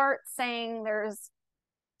start saying there's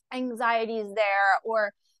anxieties there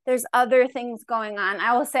or there's other things going on,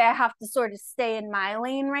 I will say I have to sort of stay in my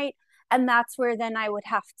lane, right? And that's where then I would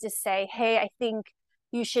have to say, hey, I think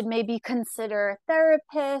you should maybe consider a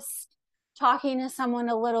therapist, talking to someone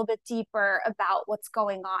a little bit deeper about what's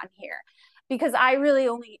going on here. because I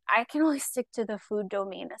can only stick to the food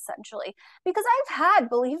domain essentially. Because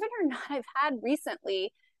believe it or not, I've had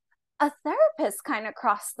recently a therapist kind of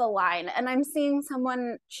cross the line, and I'm seeing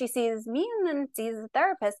someone, she sees me and then sees a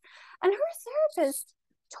therapist, and her therapist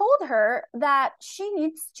told her that she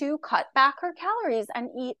needs to cut back her calories and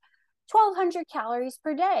eat 1200 calories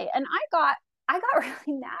per day. And I got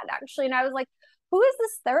really mad actually, and I was like, who is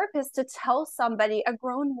this therapist to tell somebody, a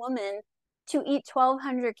grown woman, to eat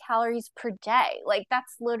 1200 calories per day? Like,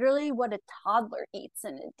 that's literally what a toddler eats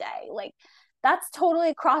in a day. Like, that's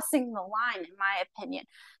totally crossing the line in my opinion.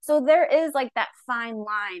 So there is like that fine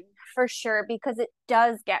line for sure, because it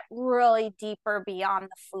does get really deeper beyond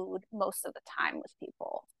the food most of the time with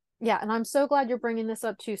people. Yeah, and I'm so glad you're bringing this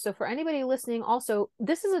up too. So for anybody listening, also,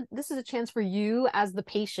 this is a chance for you as the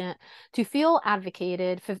patient to feel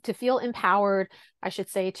advocated, to feel empowered, I should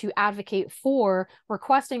say, to advocate for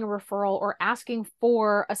requesting a referral or asking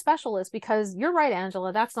for a specialist, because you're right,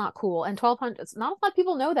 Angela, that's not cool. And 1200, it's not a lot of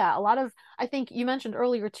people know that. A lot of, I think you mentioned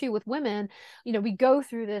earlier too, with women, you know, we go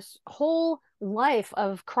through this whole life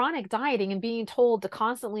of chronic dieting and being told to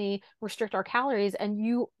constantly restrict our calories. And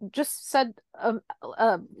you just said,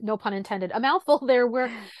 no pun intended, a mouthful there, where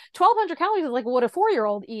 1200 calories is like what a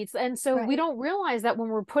 4-year-old eats. And so we Right. don't realize that when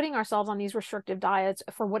we're putting ourselves on these restrictive diets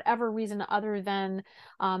for whatever reason other than,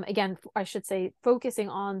 again, I should say, focusing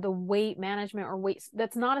on the weight management or weight,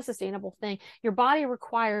 that's not a sustainable thing. Your body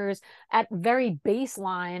requires at very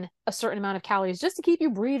baseline a certain amount of calories just to keep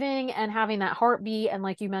you breathing and having that heartbeat. And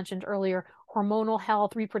like you mentioned earlier, hormonal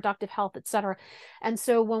health, reproductive health, etc. And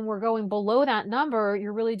so when we're going below that number,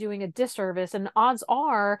 you're really doing a disservice. And odds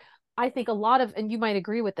are, I think a lot of, and you might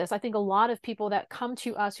agree with this, I think a lot of people that come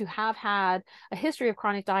to us who have had a history of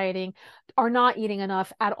chronic dieting are not eating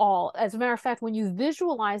enough at all. As a matter of fact, when you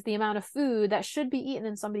visualize the amount of food that should be eaten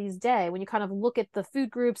in somebody's day, when you kind of look at the food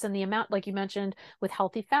groups and the amount, like you mentioned, with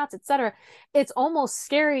healthy fats, etc., it's almost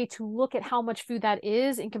scary to look at how much food that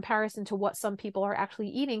is in comparison to what some people are actually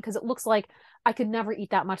eating, because it looks like I could never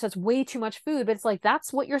eat that much. That's way too much food. But it's like,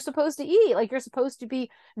 that's what you're supposed to eat. Like, you're supposed to be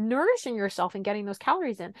nourishing yourself and getting those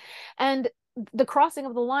calories in. And the crossing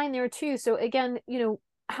of the line there too. So again, you know,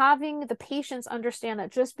 having the patients understand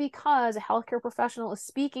that just because a healthcare professional is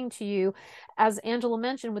speaking to you, as Angela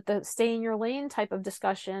mentioned, with the stay in your lane type of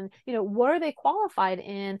discussion, you know, what are they qualified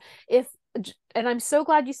in? If, and I'm so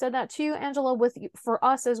glad you said that too, Angela, with for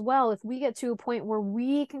us as well, if we get to a point where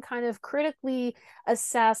we can kind of critically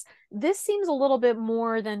assess, this seems a little bit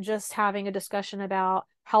more than just having a discussion about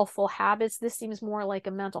healthful habits, this seems more like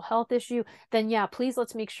a mental health issue, then yeah, please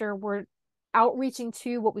let's make sure we're outreaching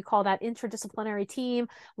to what we call that interdisciplinary team,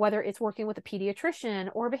 whether it's working with a pediatrician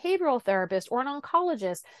or a behavioral therapist or an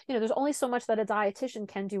oncologist. You know, there's only so much that a dietitian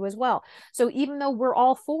can do as well. So even though we're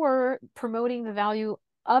all for promoting the value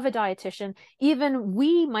of a dietitian, even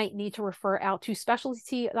we might need to refer out to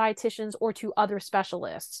specialty dietitians or to other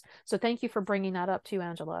specialists. So thank you for bringing that up too,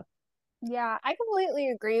 Angela. Yeah, I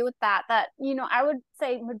completely agree with that. That, I would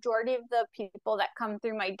say majority of the people that come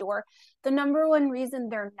through my door, the number one reason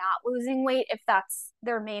they're not losing weight, if that's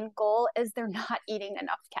their main goal, is they're not eating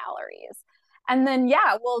enough calories. And then,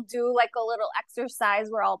 yeah, we'll do like a little exercise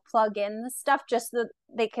where I'll plug in the stuff just so that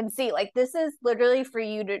they can see, like, this is literally for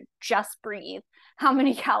you to just breathe how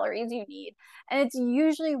many calories you need. And it's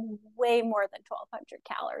usually way more than 1200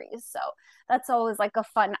 calories. So that's always like a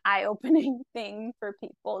fun, eye opening thing for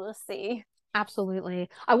people to see. Absolutely.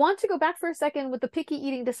 I want to go back for a second with the picky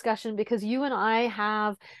eating discussion, because you and I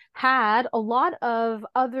have had a lot of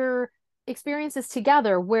other experiences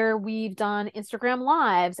together where we've done Instagram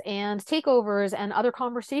lives and takeovers and other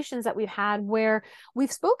conversations that we've had where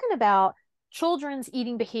we've spoken about children's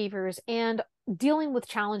eating behaviors and dealing with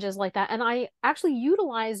challenges like that. And I actually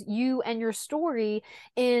utilize you and your story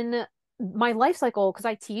in my life cycle, because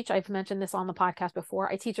I teach, I've mentioned this on the podcast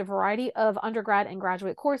before, I teach a variety of undergrad and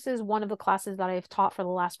graduate courses. One of the classes that I've taught for the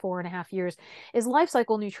last 4.5 years is life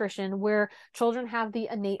cycle nutrition, where children have the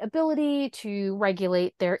innate ability to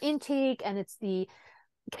regulate their intake, and it's the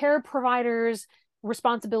care provider's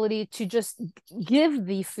responsibility to just give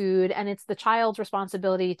the food, and it's the child's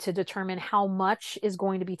responsibility to determine how much is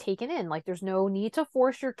going to be taken in. Like, there's no need to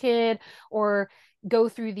force your kid or go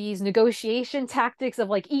through these negotiation tactics of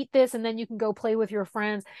like, eat this and then you can go play with your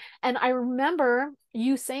friends. And I remember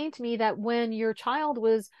you saying to me that when your child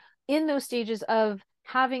was in those stages of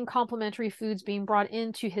having complementary foods being brought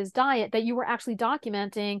into his diet, that you were actually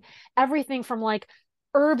documenting everything from like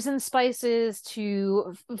herbs and spices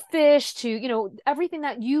to fish to, you know, everything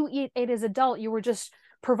that you ate as adult, you were just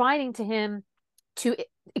providing to him to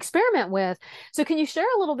experiment with. So can you share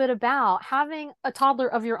a little bit about having a toddler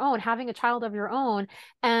of your own, having a child of your own,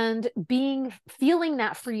 and feeling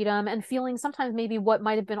that freedom and feeling sometimes maybe what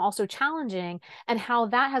might have been also challenging, and how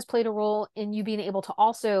that has played a role in you being able to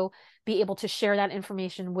also be able to share that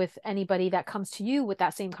information with anybody that comes to you with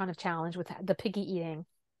that same kind of challenge with the picky eating?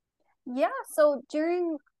 Yeah, so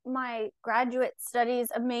during my graduate studies,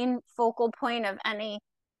 a main focal point of any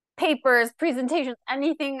papers, presentations,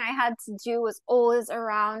 anything I had to do was always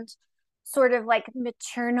around sort of like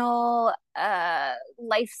maternal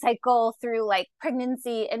life cycle through like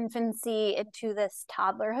pregnancy, infancy into this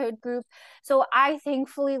toddlerhood group. So I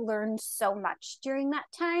thankfully learned so much during that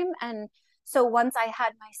time. And so once I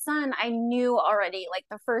had my son, I knew already like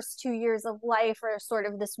the first 2 years of life are sort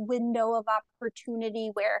of this window of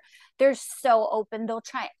opportunity where they're so open, they'll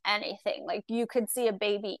try anything. Like you could see a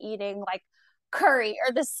baby eating like curry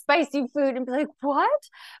or the spicy food and be like, what?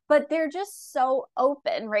 But they're just so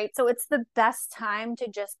open, right? So it's the best time to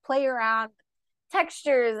just play around with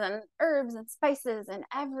textures and herbs and spices and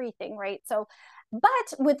everything, right? So,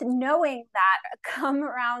 but with knowing that come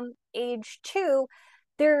around age 2,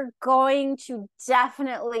 they're going to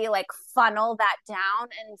definitely like funnel that down.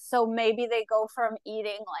 And so maybe they go from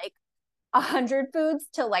eating like 100 foods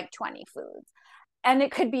to like 20 foods, and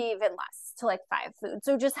it could be even less to like 5 foods.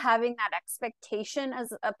 So just having that expectation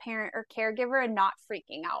as a parent or caregiver and not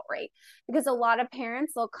freaking out, right? Because a lot of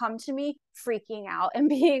parents, they'll come to me freaking out and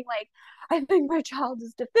being like, I think my child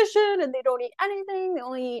is deficient and they don't eat anything, they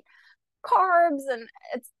only eat carbs.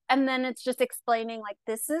 And then it's just explaining like,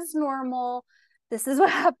 this is normal, this is what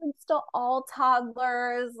happens to all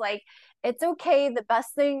toddlers, like it's okay. The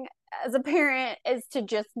best thing as a parent is to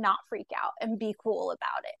just not freak out and be cool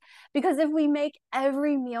about it. Because if we make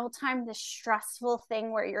every mealtime this stressful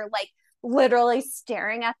thing where you're like literally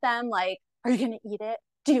staring at them, like, are you going to eat it?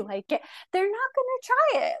 Do you like it? They're not going to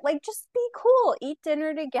try it. Like, just be cool. Eat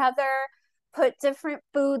dinner together, put different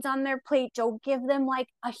foods on their plate. Don't give them like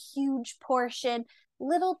a huge portion,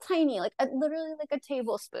 little tiny, like literally like a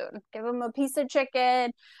tablespoon. Give them a piece of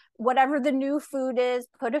chicken, whatever the new food is,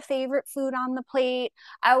 put a favorite food on the plate.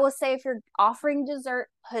 I will say if you're offering dessert,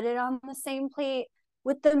 put it on the same plate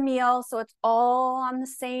with the meal so it's all on the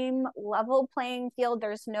same level playing field.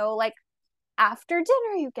 There's no like after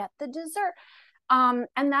dinner you get the dessert.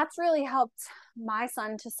 And that's really helped my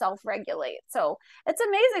son to self-regulate. So it's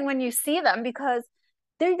amazing when you see them because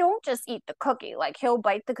they don't just eat the cookie. Like he'll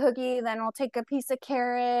bite the cookie, then he'll take a piece of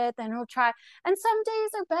carrot, then he'll try. And some days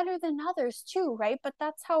are better than others too, right? But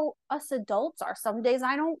that's how us adults are. Some days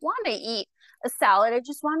I don't want to eat a salad. I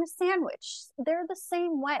just want a sandwich. They're the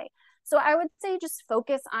same way. So I would say just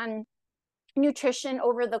focus on nutrition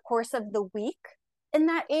over the course of the week in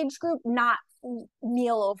that age group, not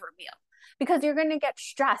meal over meal. Because you're going to get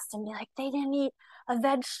stressed and be like, they didn't eat a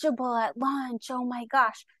vegetable at lunch. Oh my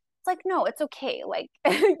gosh. It's like, no, it's okay. Like,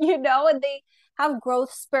 and they have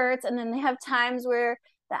growth spurts and then they have times where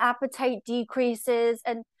the appetite decreases.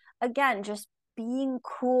 And again, just being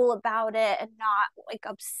cool about it and not like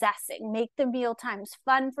obsessing. Make the meal times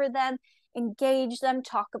fun for them, engage them,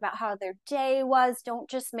 talk about how their day was. Don't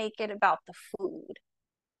just make it about the food.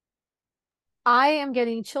 I am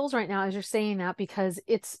getting chills right now as you're saying that, because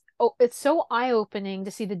it's so eye-opening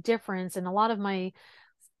to see the difference. And a lot of my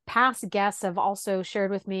past guests have also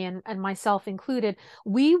shared with me, and myself included,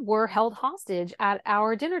 we were held hostage at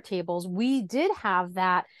our dinner tables. We did have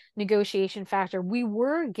that negotiation factor. We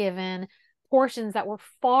were given portions that were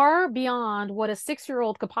far beyond what a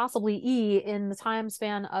 6-year-old could possibly eat in the time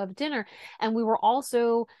span of dinner. And we were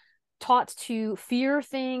also taught to fear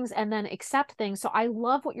things and then accept things. So I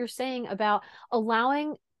love what you're saying about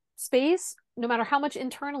allowing space. No matter how much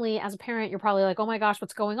internally as a parent you're probably like, oh my gosh,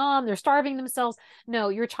 what's going on, they're starving themselves. No,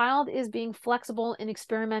 your child is being flexible and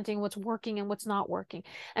experimenting what's working and what's not working.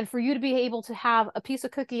 And for you to be able to have a piece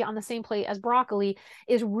of cookie on the same plate as broccoli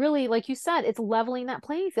is really, like you said, it's leveling that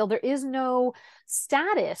playing field. There is no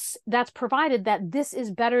status that's provided that this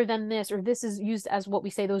is better than this, or this is used as what we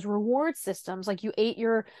say, those reward systems. Like you ate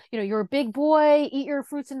you're a big boy, eat your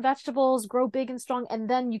fruits and vegetables, grow big and strong, and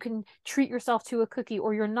then you can treat yourself to a cookie.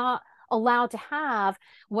 Or you're not allowed to have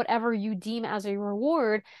whatever you deem as a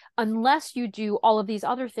reward unless you do all of these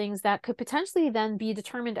other things that could potentially then be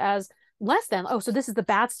determined as less than. Oh, so this is the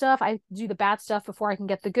bad stuff. I do the bad stuff before I can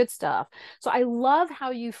get the good stuff. So I love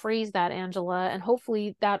how you phrase that, Angela. And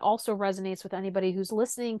hopefully that also resonates with anybody who's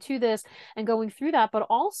listening to this and going through that, but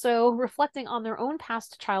also reflecting on their own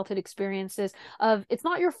past childhood experiences of it's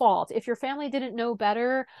not your fault. If your family didn't know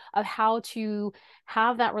better of how to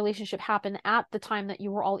have that relationship happen at the time that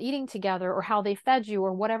you were all eating together, or how they fed you,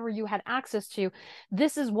 or whatever you had access to,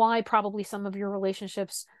 this is why probably some of your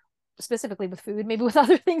relationships, specifically with food, maybe with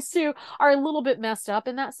other things too, are a little bit messed up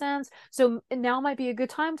in that sense. So now might be a good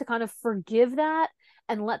time to kind of forgive that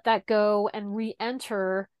and let that go and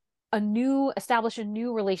re-enter establish a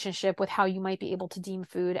new relationship with how you might be able to deem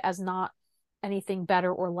food as not anything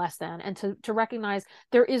better or less than, and to recognize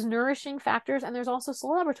there is nourishing factors and there's also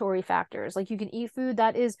celebratory factors. Like you can eat food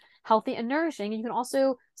that is healthy and nourishing, and you can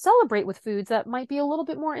also celebrate with foods that might be a little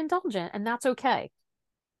bit more indulgent, and that's okay.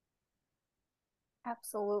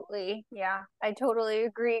 Absolutely. Yeah, I totally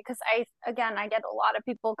agree. Because again, I get a lot of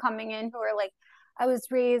people coming in who are like, I was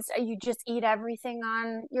raised, you just eat everything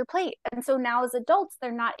on your plate. And so now as adults,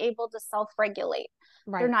 they're not able to self regulate.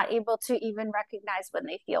 They're Right. not able to even recognize when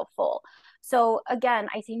they feel full. So again,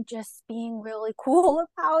 I think just being really cool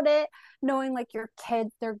about it, knowing like your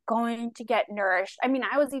kids, they're going to get nourished. I mean,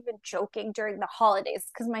 I was even joking during the holidays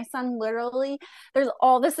because my son literally, there's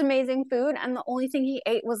all this amazing food, and the only thing he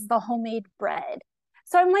ate was the homemade bread.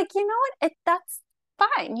 So I'm like, you know what? That's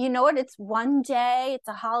fine. You know what? It's one day, it's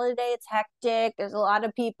a holiday, it's hectic, there's a lot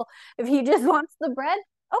of people. If he just wants the bread,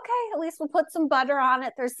 okay, at least we'll put some butter on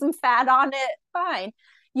it, there's some fat on it, fine.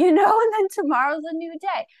 And then tomorrow's a new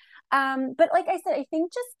day. But like I said, I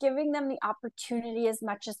think just giving them the opportunity as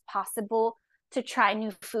much as possible to try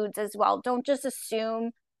new foods as well. Don't just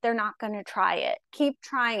assume they're not going to try it. Keep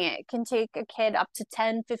trying it. It can take a kid up to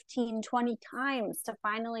 10, 15, 20 times to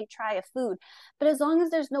finally try a food. But as long as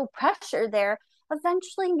there's no pressure there,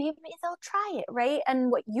 eventually maybe they'll try it, right? And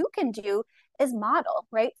what you can do is model,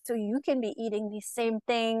 right? So you can be eating these same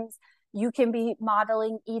things. You can be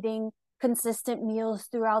modeling eating consistent meals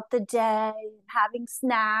throughout the day, having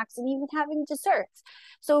snacks, and even having desserts.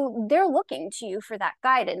 So they're looking to you for that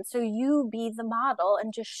guidance. So you be the model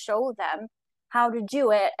and just show them how to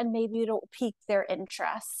do it, and maybe it'll pique their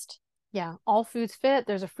interest. Yeah, all foods fit.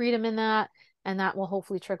 There's a freedom in that, and that will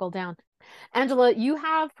hopefully trickle down. Angela, you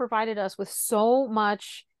have provided us with so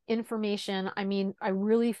much information. I mean, I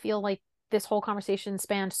really feel like this whole conversation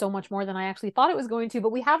spanned so much more than I actually thought it was going to,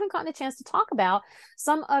 but we haven't gotten a chance to talk about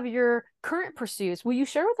some of your current pursuits. Will you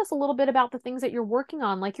share with us a little bit about the things that you're working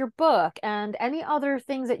on, like your book and any other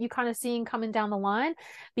things that you kind of seeing coming down the line?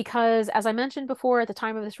 Because as I mentioned before, at the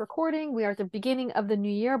time of this recording, we are at the beginning of the new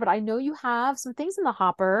year, but I know you have some things in the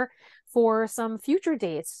hopper for some future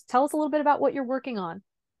dates. Tell us a little bit about what you're working on.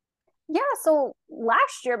 Yeah, so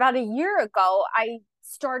last year, about a year ago, I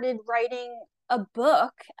started writing a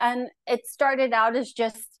book, and it started out as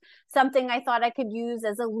just something I thought I could use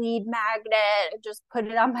as a lead magnet, just put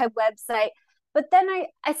it on my website. But then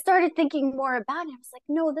I started thinking more about it. I was like,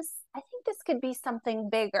 no, I think this could be something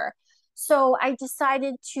bigger. So I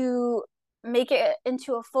decided to make it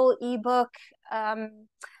into a full ebook.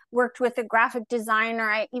 Worked with a graphic designer.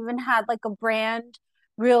 I even had like a brand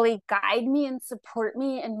really guide me and support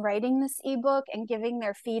me in writing this ebook and giving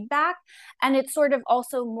their feedback. And it sort of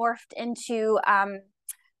also morphed into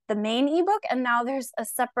the main ebook, and now there's a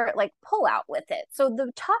separate like pullout with it. So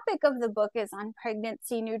the topic of the book is on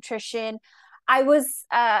pregnancy nutrition. I was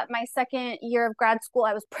my second year of grad school,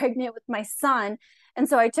 I was pregnant with my son, and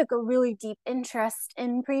so I took a really deep interest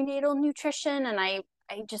in prenatal nutrition, and I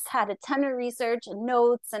just had a ton of research and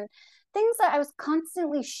notes and things that I was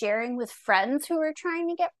constantly sharing with friends who were trying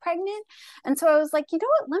to get pregnant. And so I was like, you know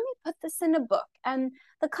what, let me put this in a book. And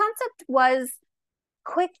the concept was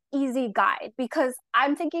quick, easy guide, because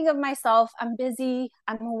I'm thinking of myself, I'm busy,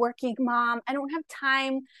 I'm a working mom, I don't have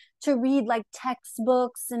time to read like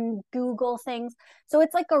textbooks and Google things. So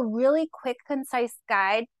it's like a really quick, concise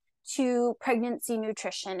guide to pregnancy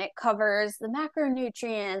nutrition. It covers the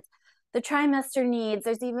macronutrients, the trimester needs.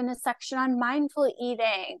 There's even a section on mindful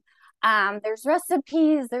eating. There's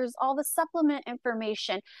recipes, there's all the supplement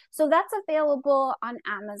information. So that's available on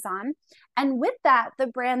Amazon. And with that, the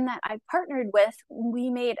brand that I partnered with, we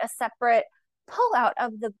made a separate pullout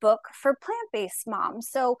of the book for plant-based moms.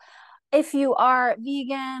 So if you are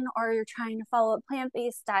vegan or you're trying to follow a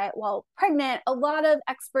plant-based diet while pregnant, a lot of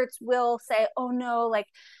experts will say, oh no, like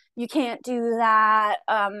you can't do that.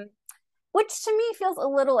 which to me feels a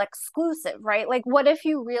little exclusive, right? Like, what if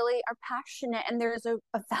you really are passionate and there's a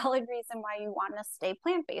valid reason why you want to stay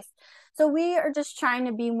plant based? So, we are just trying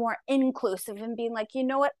to be more inclusive and being like, you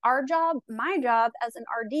know what, our job, my job as an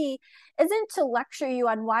RD, isn't to lecture you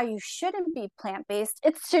on why you shouldn't be plant based.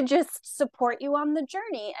 It's to just support you on the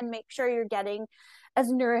journey and make sure you're getting as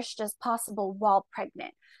nourished as possible while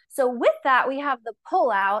pregnant. So, with that, we have the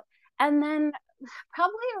pullout. And then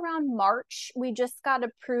probably around March, we just got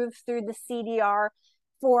approved through the CDR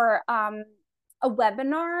for a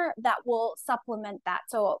webinar that will supplement that.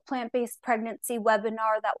 So, a plant based pregnancy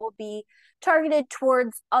webinar that will be targeted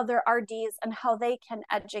towards other RDs and how they can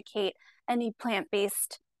educate any plant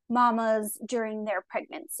based mamas during their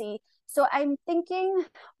pregnancy. So, I'm thinking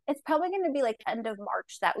it's probably going to be like end of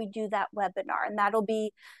March that we do that webinar, and that'll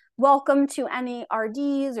be welcome to any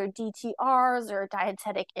RDs or DTRs or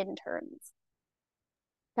dietetic interns.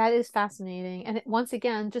 That is fascinating. And once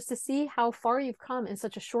again, just to see how far you've come in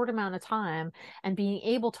such a short amount of time and being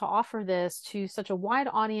able to offer this to such a wide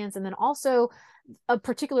audience, and then also a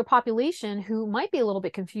particular population who might be a little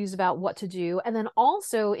bit confused about what to do, and then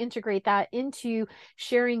also integrate that into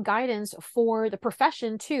sharing guidance for the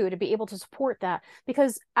profession too, to be able to support that.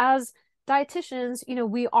 Because as dietitians,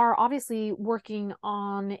 we are obviously working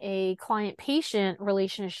on a client-patient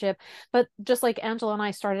relationship, but just like Angela and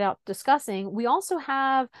I started out discussing, we also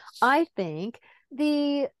have, I think,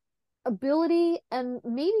 the ability and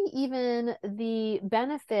maybe even the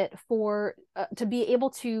benefit for to be able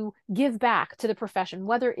to give back to the profession,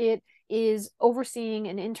 whether it is overseeing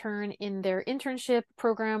an intern in their internship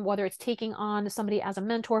program, whether it's taking on somebody as a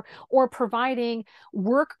mentor, or providing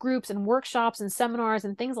work groups and workshops and seminars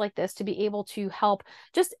and things like this to be able to help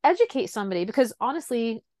just educate somebody. Because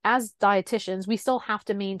honestly, as dietitians, we still have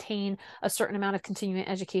to maintain a certain amount of continuing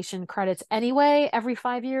education credits anyway, every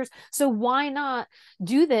 5 years. So why not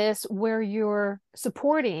do this where you're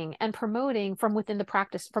supporting and promoting from within the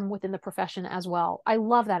practice, from within the profession as well? I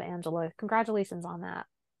love that, Angela. Congratulations on that.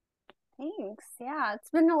 Thanks. Yeah, it's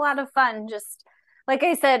been a lot of fun. Just like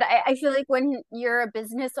I said, I feel like when you're a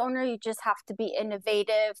business owner, you just have to be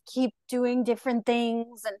innovative, keep doing different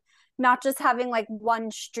things, and not just having like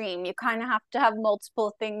one stream. You kind of have to have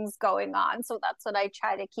multiple things going on. So that's what I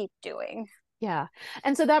try to keep doing. Yeah.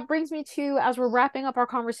 And so that brings me to, as we're wrapping up our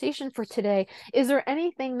conversation for today, is there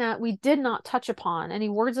anything that we did not touch upon? Any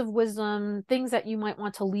words of wisdom, things that you might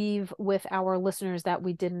want to leave with our listeners that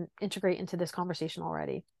we didn't integrate into this conversation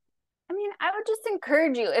already? I mean, I would just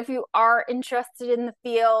encourage you, if you are interested in the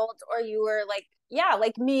field, or you were like, yeah,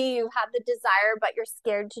 like me, you have the desire, but you're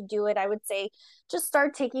scared to do it, I would say just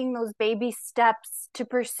start taking those baby steps to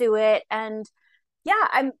pursue it. And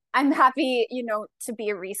yeah, I'm happy, to be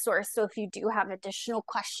a resource. So if you do have additional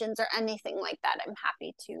questions or anything like that, I'm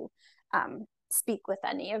happy to speak with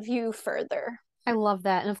any of you further. I love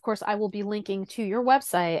that. And of course, I will be linking to your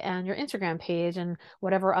website and your Instagram page and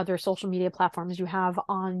whatever other social media platforms you have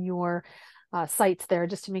on your sites there,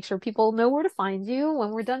 just to make sure people know where to find you when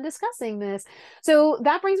we're done discussing this. So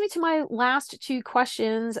that brings me to my last two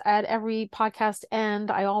questions at every podcast end.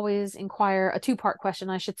 I always inquire a two-part question,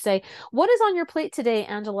 I should say. What is on your plate today,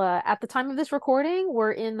 Angela? At the time of this recording,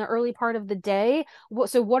 we're in the early part of the day.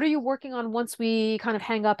 So what are you working on once we kind of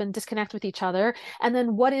hang up and disconnect with each other? And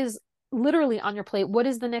then what is literally on your plate? What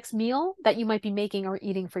is the next meal that you might be making or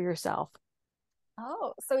eating for yourself?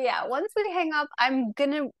 Oh, so yeah, once we hang up, I'm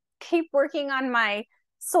gonna keep working on my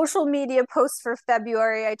social media posts for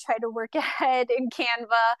February. I try to work ahead in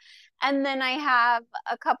Canva. And then I have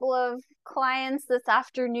a couple of clients this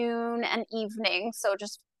afternoon and evening. So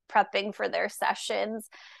just prepping for their sessions.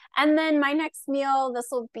 And then my next meal, this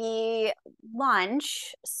will be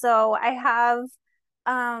lunch. So I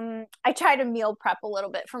try to meal prep a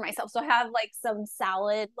little bit for myself. So I have like some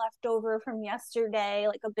salad left over from yesterday,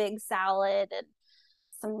 like a big salad, and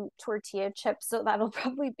some tortilla chips. So that'll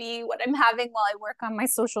probably be what I'm having while I work on my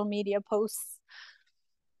social media posts.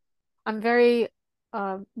 I'm very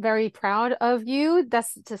proud of you.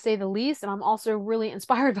 That's to say the least. And I'm also really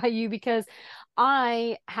inspired by you because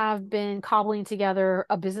I have been cobbling together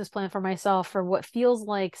a business plan for myself for what feels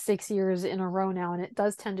like 6 years in a row now. And it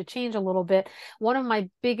does tend to change a little bit. One of my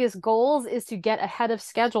biggest goals is to get ahead of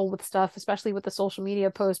schedule with stuff, especially with the social media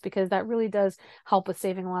posts, because that really does help with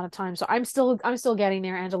saving a lot of time. So I'm still getting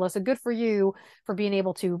there, Angela. So good for you for being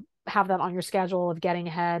able to have that on your schedule of getting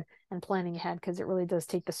ahead and planning ahead, because it really does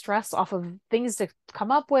take the stress off of things to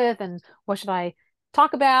come up with and what should I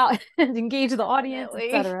talk about and engage the audience,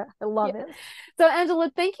 Definitely. etc. I love Yeah. it. So Angela,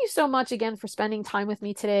 thank you so much again for spending time with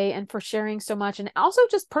me today and for sharing so much. And also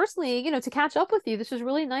just personally, to catch up with you. This was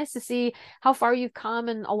really nice to see how far you've come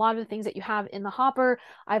and a lot of the things that you have in the hopper.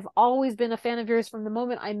 I've always been a fan of yours from the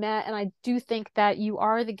moment I met. And I do think that you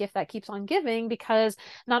are the gift that keeps on giving, because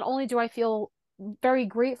not only do I feel very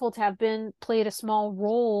grateful to have played a small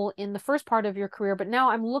role in the first part of your career, but now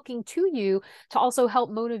I'm looking to you to also help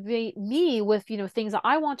motivate me with things that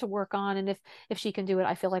I want to work on. And if she can do it,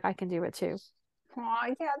 I feel like I can do it too.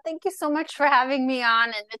 Oh, yeah. Thank you so much for having me on.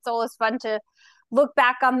 And it's always fun to look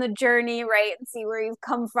back on the journey, right? And see where you've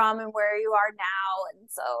come from and where you are now. And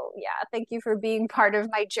so, yeah, thank you for being part of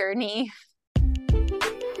my journey.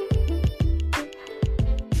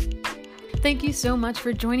 Thank you so much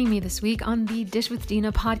for joining me this week on the Dish with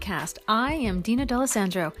Dina podcast. I am Dina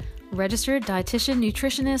D'Alessandro, registered dietitian,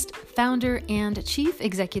 nutritionist, founder, and chief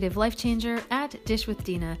executive life changer at Dish with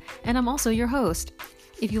Dina, and I'm also your host.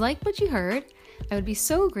 If you like what you heard, I would be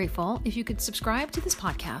so grateful if you could subscribe to this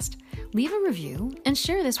podcast, leave a review, and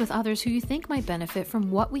share this with others who you think might benefit from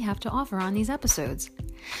what we have to offer on these episodes.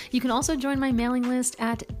 You can also join my mailing list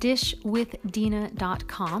at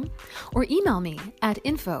dishwithdina.com or email me at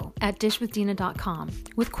info@dishwithdina.com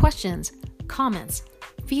with questions, comments,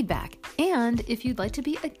 feedback, and if you'd like to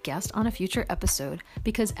be a guest on a future episode,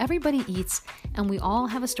 because everybody eats and we all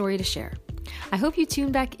have a story to share. I hope you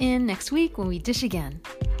tune back in next week when we dish again.